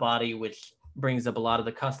holiness to the body, which brings up a lot of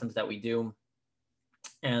the customs that we do.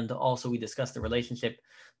 And also we discussed the relationship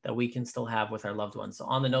that we can still have with our loved ones. So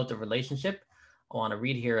on the note of relationship, I want to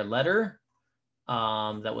read here a letter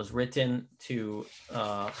that was written to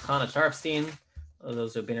Hannah Sharfstein.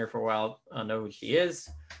 Those who have been here for a while know who she is.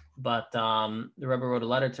 But the Rebbe wrote a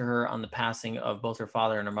letter to her on the passing of both her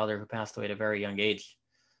father and her mother, who passed away at a very young age.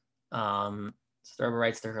 So the Rebbe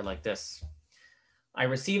writes to her like this. I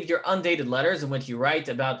received your undated letters in which you write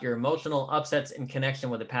about your emotional upsets in connection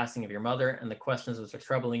with the passing of your mother and the questions which are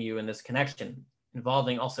troubling you in this connection.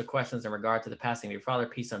 involving also questions in regard to the passing of your father,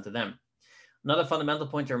 peace unto them. Another fundamental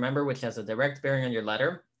point to remember, which has a direct bearing on your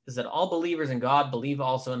letter, is that all believers in God believe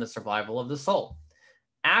also in the survival of the soul.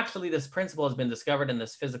 Actually, this principle has been discovered in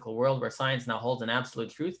this physical world, where science now holds an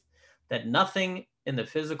absolute truth that nothing in the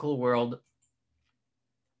physical world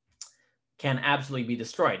can absolutely be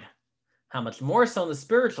destroyed. How much more so in the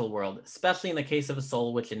spiritual world, especially in the case of a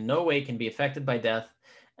soul which in no way can be affected by death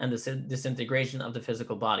and the disintegration of the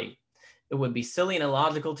physical body. It would be silly and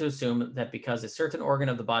illogical to assume that because a certain organ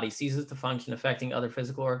of the body ceases to function, affecting other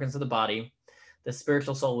physical organs of the body, the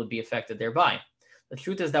spiritual soul would be affected thereby. The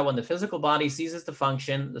truth is that when the physical body ceases to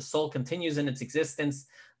function, the soul continues in its existence,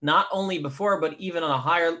 not only as before, but even on a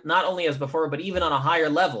higher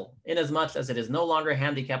level, inasmuch as it is no longer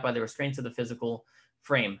handicapped by the restraints of the physical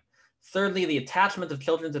frame. Thirdly, the attachment of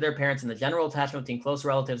children to their parents and the general attachment between close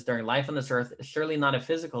relatives during life on this earth is surely not a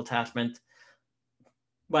physical attachment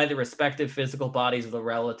by the respective physical bodies of the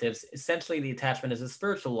relatives. Essentially, the attachment is a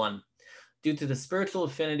spiritual one, due to the spiritual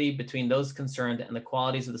affinity between those concerned and the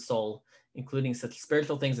qualities of the soul, including such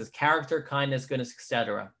spiritual things as character, kindness, goodness,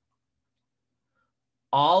 etc.,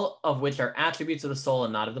 all of which are attributes of the soul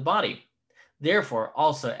and not of the body. Therefore,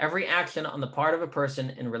 also, every action on the part of a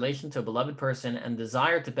person in relation to a beloved person and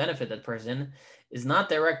desire to benefit that person is not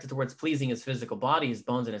directed towards pleasing his physical body, his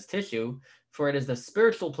bones, and his tissue, for it is the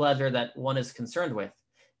spiritual pleasure that one is concerned with.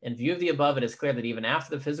 In view of the above, it is clear that even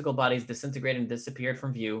after the physical body is disintegrated and disappeared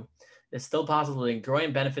from view, it is still possible to enjoy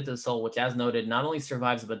and benefit to the soul, which, as noted, not only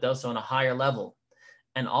survives, but does so on a higher level.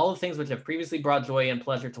 And all the things which have previously brought joy and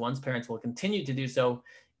pleasure to one's parents will continue to do so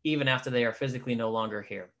even after they are physically no longer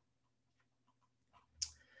here.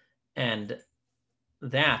 And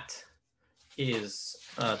that is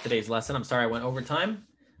today's lesson. I'm sorry I went over time,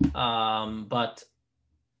 but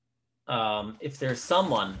if there's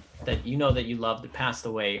someone that you know that you love that passed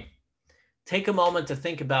away, take a moment to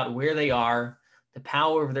think about where they are, the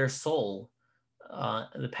power of their soul,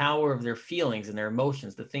 the power of their feelings and their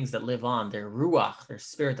emotions, the things that live on, their ruach, their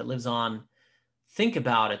spirit that lives on. Think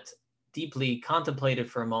about it deeply, contemplate it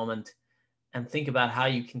for a moment, and think about how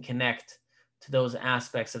you can connect to those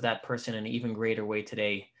aspects of that person in an even greater way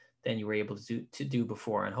today than you were able to do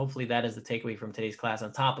before. And hopefully that is the takeaway from today's class,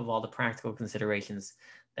 on top of all the practical considerations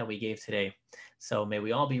that we gave today. So may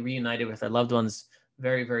we all be reunited with our loved ones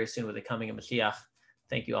very, very soon with the coming of Mashiach.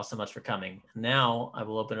 Thank you all so much for coming. Now I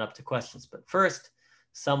will open it up to questions. But first,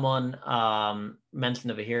 someone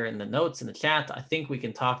mentioned over here in the notes, in the chat, I think we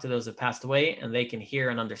can talk to those who passed away and they can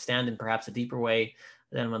hear and understand in perhaps a deeper way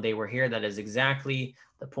than when they were here. That is exactly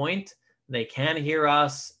the point. They can hear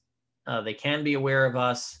us. They can be aware of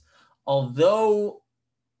us. Although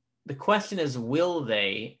the question is, will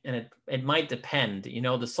they? And it might depend. You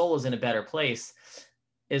know, the soul is in a better place.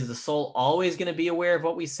 Is the soul always going to be aware of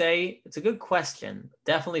what we say? It's a good question.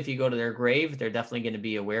 Definitely, if you go to their grave, they're definitely going to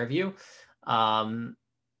be aware of you.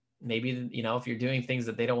 Maybe, you know, if you're doing things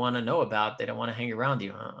that they don't want to know about, they don't want to hang around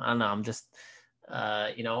you. I don't know. I'm just,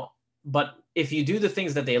 you know, but if you do the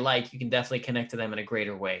things that they like, you can definitely connect to them in a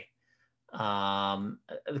greater way.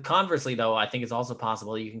 Conversely, though, I think it's also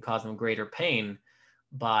possible you can cause them greater pain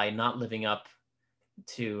by not living up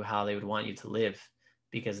to how they would want you to live,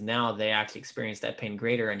 because now they actually experience that pain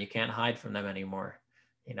greater and you can't hide from them anymore.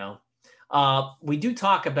 You know, we do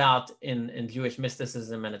talk about in Jewish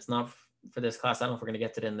mysticism, and it's not for this class, I don't know if we're going to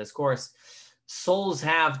get to it in this course, souls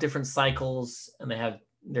have different cycles and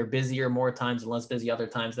they're busier more times and less busy other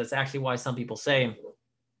times. That's actually why some people say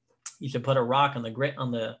you should put a rock on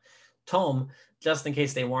the tomb, just in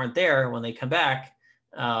case they weren't there. When they come back,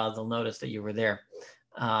 they'll notice that you were there,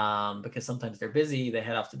 because sometimes they're busy, they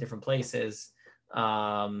head off to different places.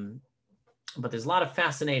 But there's a lot of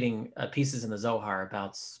fascinating pieces in the Zohar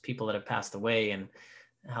about people that have passed away and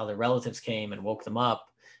how their relatives came and woke them up.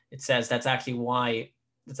 It says that's actually why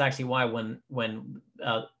when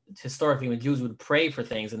historically when Jews would pray for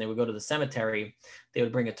things and they would go to the cemetery, they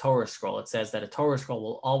would bring a Torah scroll. It says that a Torah scroll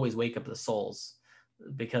will always wake up the souls.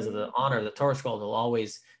 Because of the honor of the Torah scroll, they'll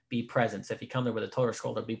always be present. So if you come there with a Torah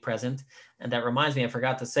scroll, they'll be present. And that reminds me, I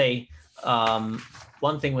forgot to say,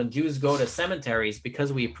 one thing, when Jews go to cemeteries,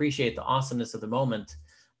 because we appreciate the awesomeness of the moment,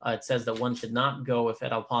 it says that one should not go, if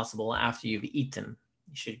at all possible, after you've eaten.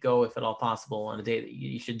 You should go, if at all possible, on a day that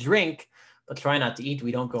you should drink, but try not to eat.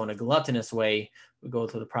 We don't go in a gluttonous way. We go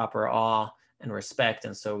to the proper awe and respect.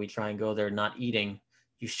 And so we try and go there not eating.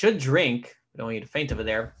 You should drink. We don't want you to faint over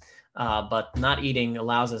there. But not eating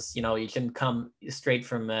allows us, you know, you shouldn't come straight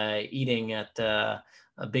from eating at a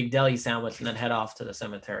big deli sandwich and then head off to the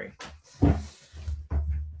cemetery.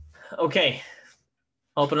 Okay,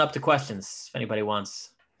 open up to questions if anybody wants.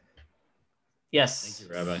 Yes. Thank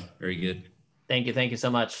you, Rabbi. Very good. Thank you so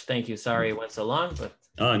much. Thank you. Sorry it went so long, but.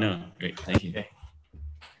 Oh, no, great, thank you. Okay.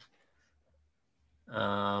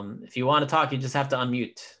 If you want to talk, you just have to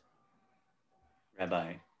unmute.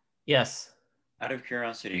 Rabbi. Yes. Out of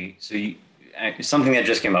curiosity, so something that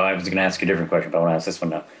just came up, I was going to ask a different question, but I want to ask this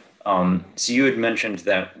one now. So you had mentioned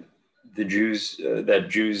that Jews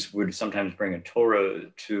would sometimes bring a Torah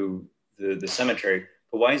to the cemetery,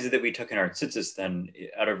 but why is it that we took in our tzitzis then,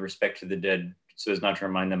 out of respect to the dead, so as not to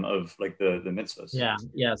remind them of like the mitzvahs?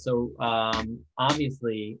 Yeah. So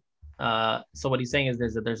obviously, so what he's saying is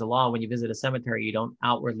there's a law when you visit a cemetery, you don't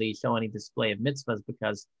outwardly show any display of mitzvahs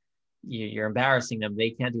because you're embarrassing them. They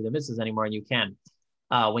can't do the mitzvahs anymore, and you can.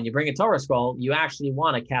 When you bring a Torah scroll, you actually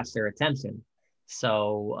want to catch their attention.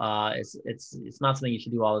 So it's not something you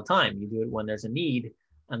should do all the time. You do it when there's a need,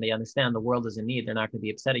 and they understand the world is in need. They're not going to be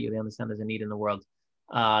upset at you. They understand there's a need in the world.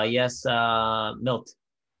 Yes, Milt.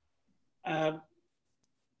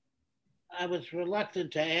 I was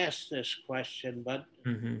reluctant to ask this question, but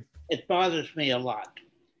it bothers me a lot.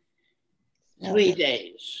 3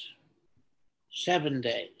 days, 7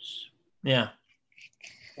 days. Yeah.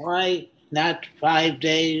 Why not 5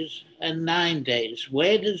 days and 9 days?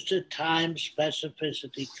 Where does the time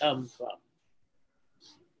specificity come from?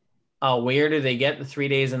 Oh, where do they get the 3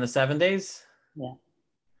 days and the 7 days? Yeah.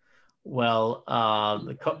 Well,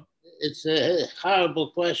 it's a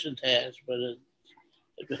horrible question to ask, but it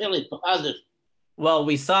really bothers. Well,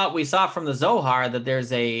 we saw from the Zohar that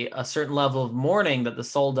there's a certain level of mourning that the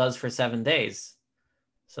soul does for 7 days.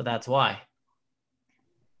 So that's why.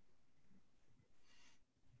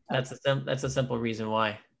 That's a simple reason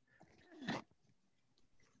why.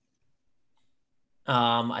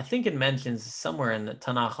 I think it mentions somewhere in the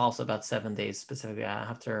Tanakh also about 7 days specifically. I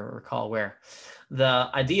have to recall where. The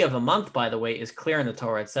idea of a month, by the way, is clear in the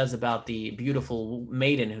Torah. It says about the beautiful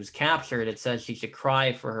maiden who's captured. It says she should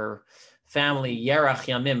cry for her family, Yerach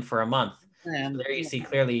Yamim, for a month. So there you see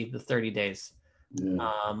clearly the 30 days.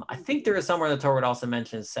 I think there is somewhere in the Torah it also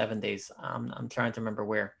mentions 7 days. I'm trying to remember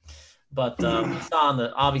where. But we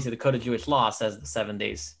saw obviously the Code of Jewish Law says the 7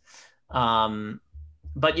 days.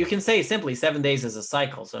 But you can say simply 7 days is a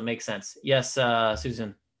cycle, so it makes sense. Yes,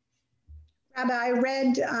 Susan. Rabbi, I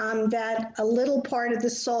read that a little part of the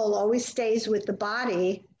soul always stays with the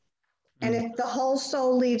body. And if the whole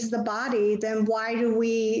soul leaves the body, then why do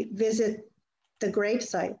we visit the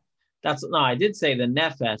gravesite? No, I did say the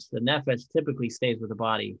nefesh. The nefesh typically stays with the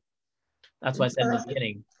body. That's why I said in the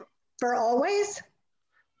beginning. For always?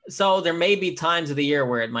 So there may be times of the year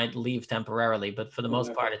where it might leave temporarily, but for the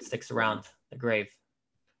most part, it sticks around the grave.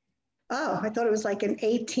 Oh, I thought it was like an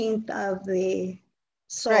 18th of the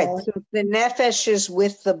soul. Right, so the nefesh is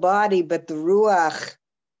with the body, but the ruach.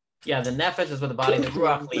 Yeah, the nefesh is with the body, the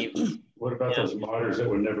ruach leaves. What about those martyrs that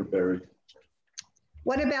were never buried?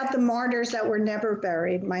 What about the martyrs that were never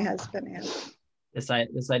buried? My husband asked. This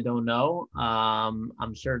I don't know.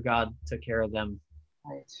 I'm sure God took care of them.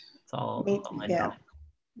 That's all I know.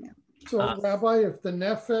 Yeah. So, Rabbi, if the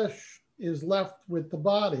nefesh is left with the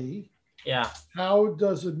body, how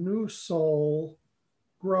does a new soul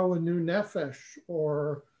grow a new nefesh?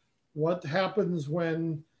 Or what happens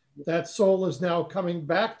when that soul is now coming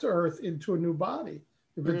back to earth into a new body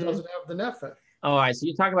if it doesn't have the nefesh? All right, so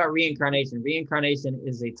you talk about reincarnation. Reincarnation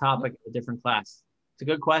is a topic of a different class. It's a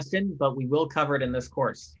good question, but we will cover it in this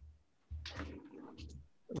course.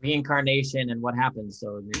 Reincarnation and what happens.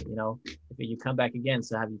 So, if you come back again,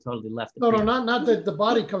 so have you totally left? No, not that the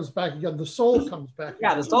body comes back again. The soul comes back.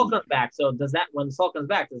 Yeah, the soul comes back. So when the soul comes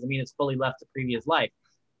back, does it mean it's fully left the previous life?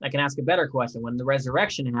 I can ask a better question. When the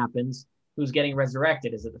resurrection happens, who's getting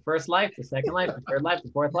resurrected? Is it the first life, the second life, the third life, the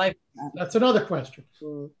fourth life? That's another question.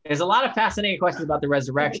 There's a lot of fascinating questions about the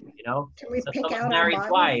resurrection, Can we pick out married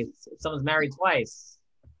twice. If someone's married twice,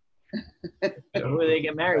 who do they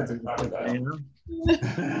get married to?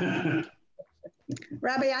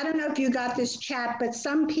 Rabbi, I don't know if you got this chat, but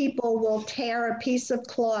some people will tear a piece of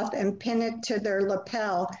cloth and pin it to their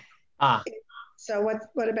lapel. So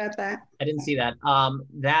what about that? I didn't see that.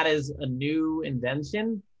 That is a new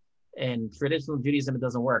invention. In traditional Judaism, it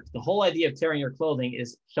doesn't work. The whole idea of tearing your clothing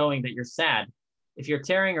is showing that you're sad. If you're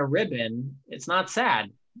tearing a ribbon, it's not sad.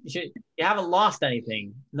 You haven't lost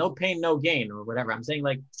anything. No pain, no gain, or whatever. I'm saying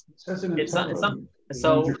it's not.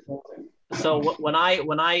 So when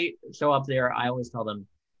I show up there, I always tell them,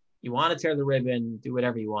 you want to tear the ribbon, do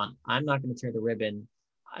whatever you want. I'm not going to tear the ribbon.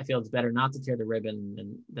 I feel it's better not to tear the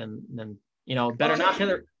ribbon than better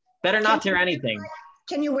not tear anything.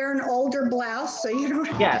 Can you wear an older blouse so you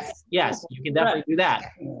don't? Yes, you can definitely do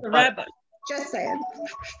that. Rabbi, just saying.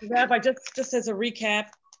 Rabbi, just as a recap,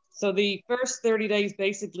 so the first 30 days,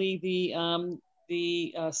 basically the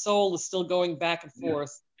the soul is still going back and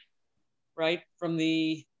forth, right? From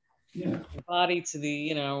the body to the,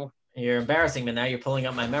 you know. You're embarrassing me now. You're pulling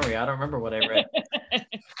up my memory. I don't remember what I read.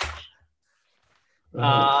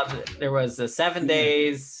 There was 7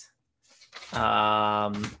 days.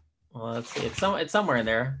 Well, let's see. It's somewhere in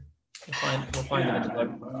there. We'll find it in the book.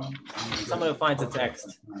 Someone who finds the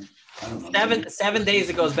text. 7 days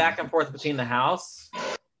it goes back and forth between the house.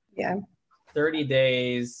 Yeah. 30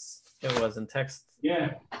 days it was in text.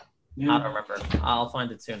 Yeah. I don't remember. I'll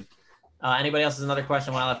find it soon. Anybody else has another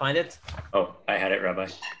question while I find it? Oh, I had it, Rabbi.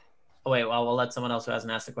 Oh wait, well we'll let someone else who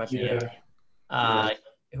hasn't asked the question yet.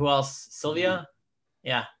 Who else? Sylvia?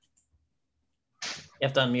 Yeah. You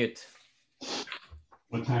have to unmute.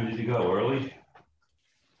 What time did you go? Early?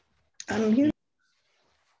 Unmute.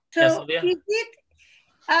 So is it,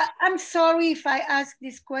 I'm sorry if I ask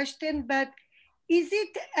this question, but is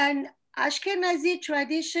it an Ashkenazi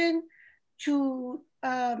tradition to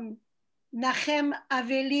Nachem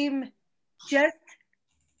Avelim just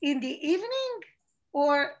in the evening,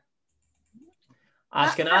 or?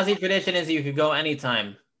 Ashkenazi tradition is you could go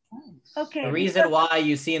anytime. Okay. The reason why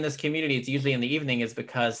you see in this community, it's usually in the evening, is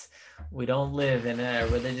because we don't live in a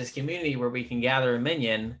religious community where we can gather a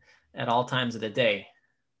minyan at all times of the day.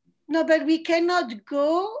 No, but we cannot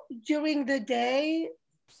go during the day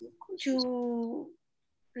to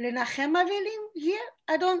Lenachem Avelim here?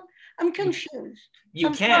 I'm confused. You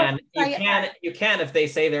can if they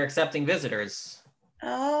say they're accepting visitors.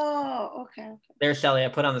 Oh, okay. There, Shelley, I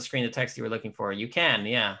put on the screen the text you were looking for. You can,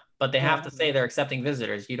 yeah. But they have to say they're accepting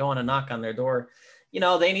visitors. You don't want to knock on their door. You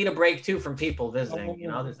know, they need a break too from people visiting. You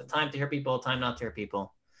know, there's a time to hear people, a time not to hear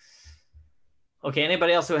people. Okay,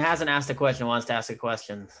 anybody else who hasn't asked a question wants to ask a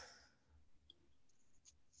question?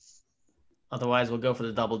 Otherwise, we'll go for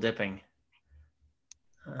the double dipping.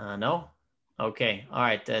 No? Okay, all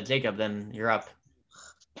right, Jacob, then you're up.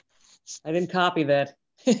 I didn't copy that.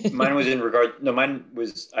 Mine was mine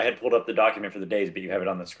was, I had pulled up the document for the days, but you have it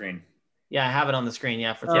on the screen. Yeah, I have it on the screen.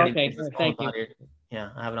 Yeah, for 30 days. Thank you.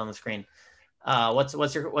 Yeah, I have it on the screen.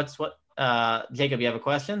 Jacob, you have a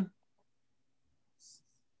question?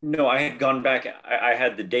 No, I had gone back. I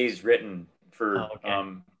had the days written for,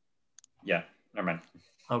 yeah, never mind.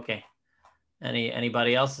 Okay.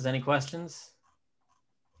 Anybody else has any questions?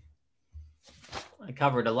 I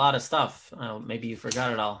covered a lot of stuff. Maybe you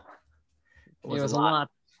forgot it all. It was a lot.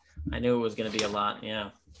 I knew it was going to be a lot.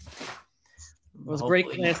 Yeah. It was a great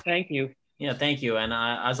class. Thank you. Yeah, thank you. And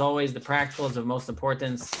as always, the practical is of most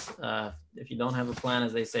importance. If you don't have a plan,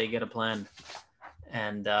 as they say, get a plan.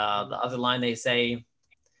 And the other line they say,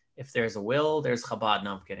 if there's a will, there's Chabad.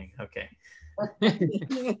 No, I'm kidding. Okay.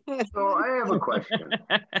 So I have a question.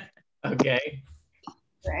 Okay.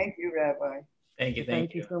 Thank you, Rabbi. Thank you.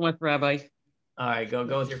 Thank you so much, Rabbi. All right, go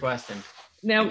with your question. Now,